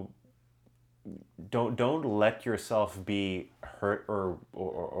so don't let yourself be hurt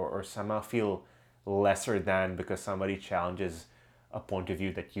or somehow feel lesser than because somebody challenges a point of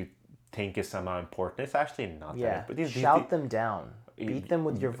view that you think is somehow important. It's actually not that. But shout them down. Beat them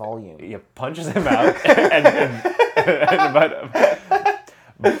with your volume. Yeah, punch them out.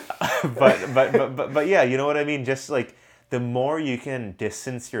 But yeah, you know what I mean? Just like the more you can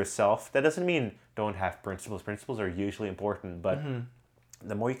distance yourself, that doesn't mean don't have principles. Principles are usually important, but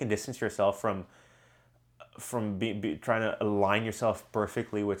the more you can distance yourself from trying to align yourself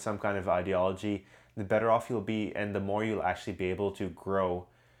perfectly with some kind of ideology, the better off you'll be, and the more you'll actually be able to grow,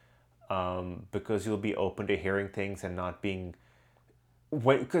 because you'll be open to hearing things and not being...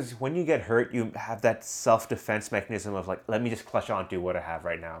 Because when you get hurt, you have that self-defense mechanism of like, let me just clutch on to what I have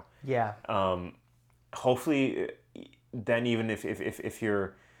right now. Yeah. Hopefully, then even if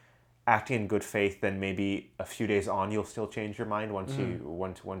you're acting in good faith, then maybe a few days on you'll still change your mind once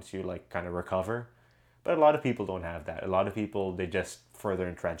you like kind of recover. But a lot of people don't have that. A lot of people, they just further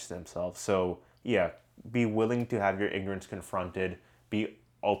entrench themselves. So yeah, be willing to have your ignorance confronted. Be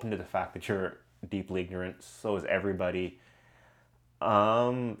open to the fact that you're deeply ignorant. So is everybody.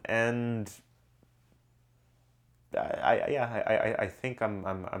 And I think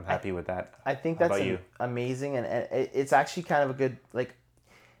I'm happy with that. I think that's amazing, and it's actually kind of a good, like,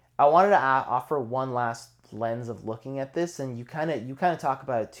 I wanted to offer one last lens of looking at this, and you kind of talk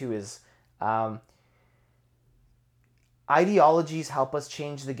about it too, is ideologies help us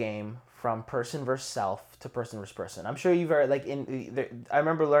change the game from person versus self to person versus person. I'm sure you've heard, like, I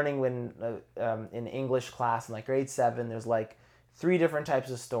remember learning when in English class in like grade 7, there's like 3 different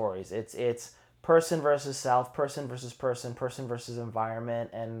types of stories. It's person versus self, person versus person, person versus environment,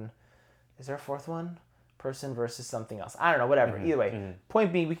 and is there a 4th one? Person versus something else. I don't know, whatever. Either way,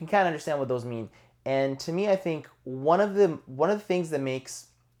 point being, we can kind of understand what those mean. And to me, I think one of the things that makes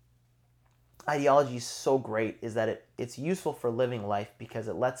ideology so great is that it's useful for living life because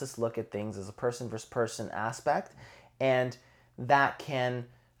it lets us look at things as a person versus person aspect, and that can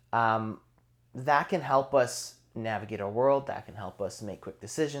help us navigate our world, that can help us make quick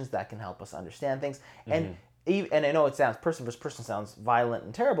decisions, that can help us understand things. And I know it sounds, person versus person sounds violent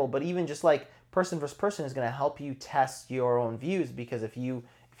and terrible, but even just like person versus person is going to help you test your own views, because if you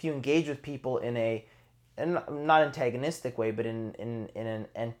engage with people in a, and not antagonistic way, but in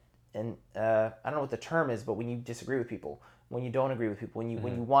an I don't know what the term is, but when you disagree with people, when you don't agree with people, when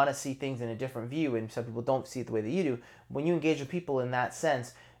you want to see things in a different view, and some people don't see it the way that you do, when you engage with people in that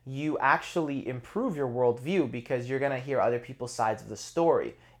sense, you actually improve your worldview because you're going to hear other people's sides of the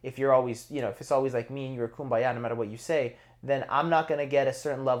story. If you're always, if it's always like me and you're kumbaya no matter what you say, then I'm not going to get a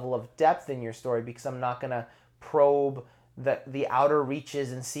certain level of depth in your story because I'm not going to probe the outer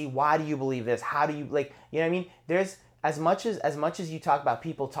reaches and see why do you believe this? How do you like, you know what I mean? There's as much as you talk about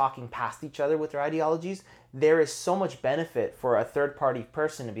people talking past each other with their ideologies, there is so much benefit for a third party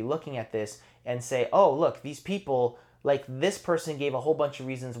person to be looking at this and say, "Oh, look, these people like this person gave a whole bunch of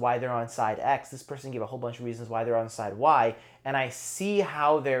reasons why they're on side X. This person gave a whole bunch of reasons why they're on side Y, and I see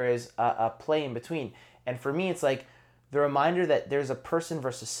how there is a play in between." And for me, it's like the reminder that there's a person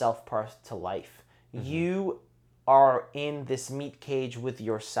versus self part to life. You are in this meat cage with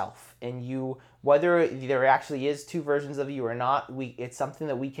yourself, and you, whether there actually is two versions of you or not, it's something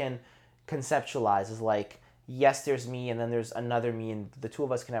that we can conceptualize as like, yes, there's me and then there's another me, and the two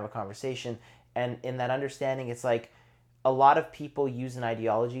of us can have a conversation. And in that understanding, it's like a lot of people use an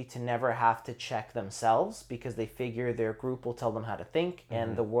ideology to never have to check themselves because they figure their group will tell them how to think,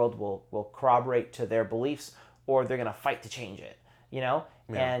 and the world will corroborate to their beliefs, or they're going to fight to change it, Yeah.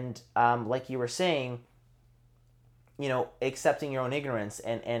 And like you were saying, accepting your own ignorance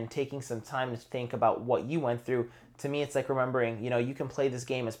and taking some time to think about what you went through. To me, it's like remembering, you can play this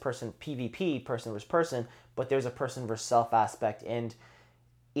game as person PvP, person versus person, but there's a person versus self aspect. And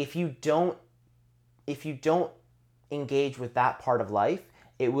if you don't engage with that part of life,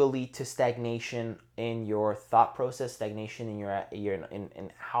 it will lead to stagnation in your thought process, stagnation in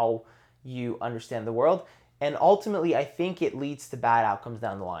in how you understand the world. And ultimately, I think it leads to bad outcomes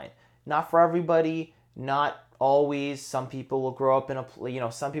down the line. Not for everybody, not always. Some people will grow up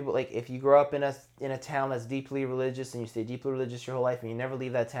some people, like if you grow up in a town that's deeply religious and you stay deeply religious your whole life and you never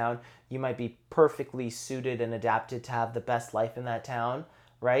leave that town, you might be perfectly suited and adapted to have the best life in that town,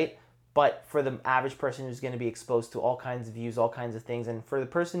 right? But for the average person who's going to be exposed to all kinds of views, all kinds of things, and for the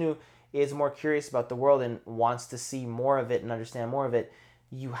person who is more curious about the world and wants to see more of it and understand more of it,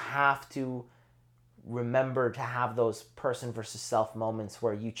 you have to remember to have those person versus self moments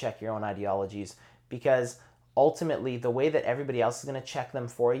where you check your own ideologies, because ultimately the way that everybody else is going to check them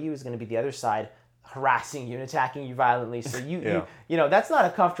for you is going to be the other side harassing you and attacking you violently. So that's not a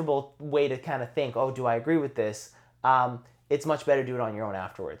comfortable way to kind of think, oh, do I agree with this? It's much better to do it on your own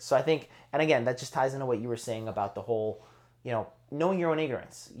afterwards. So I think, and again, that just ties into what you were saying about the whole, knowing your own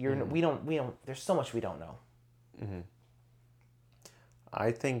ignorance. We don't, there's so much we don't know.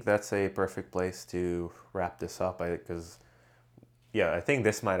 I think that's a perfect place to wrap this up, because I think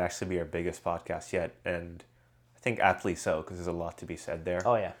this might actually be our biggest podcast yet, and I think aptly so, because there's a lot to be said there.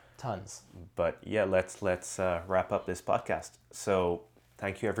 Oh yeah, tons. But yeah, let's wrap up this podcast. So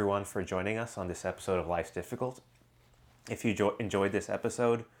thank you everyone for joining us on this episode of Life's Difficult. If you enjoyed this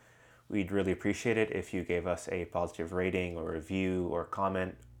episode, we'd really appreciate it if you gave us a positive rating or review or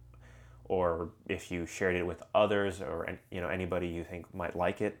comment, or if you shared it with others or anybody you think might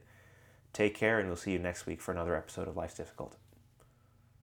like it. Take care, and we'll see you next week for another episode of Life's Difficult.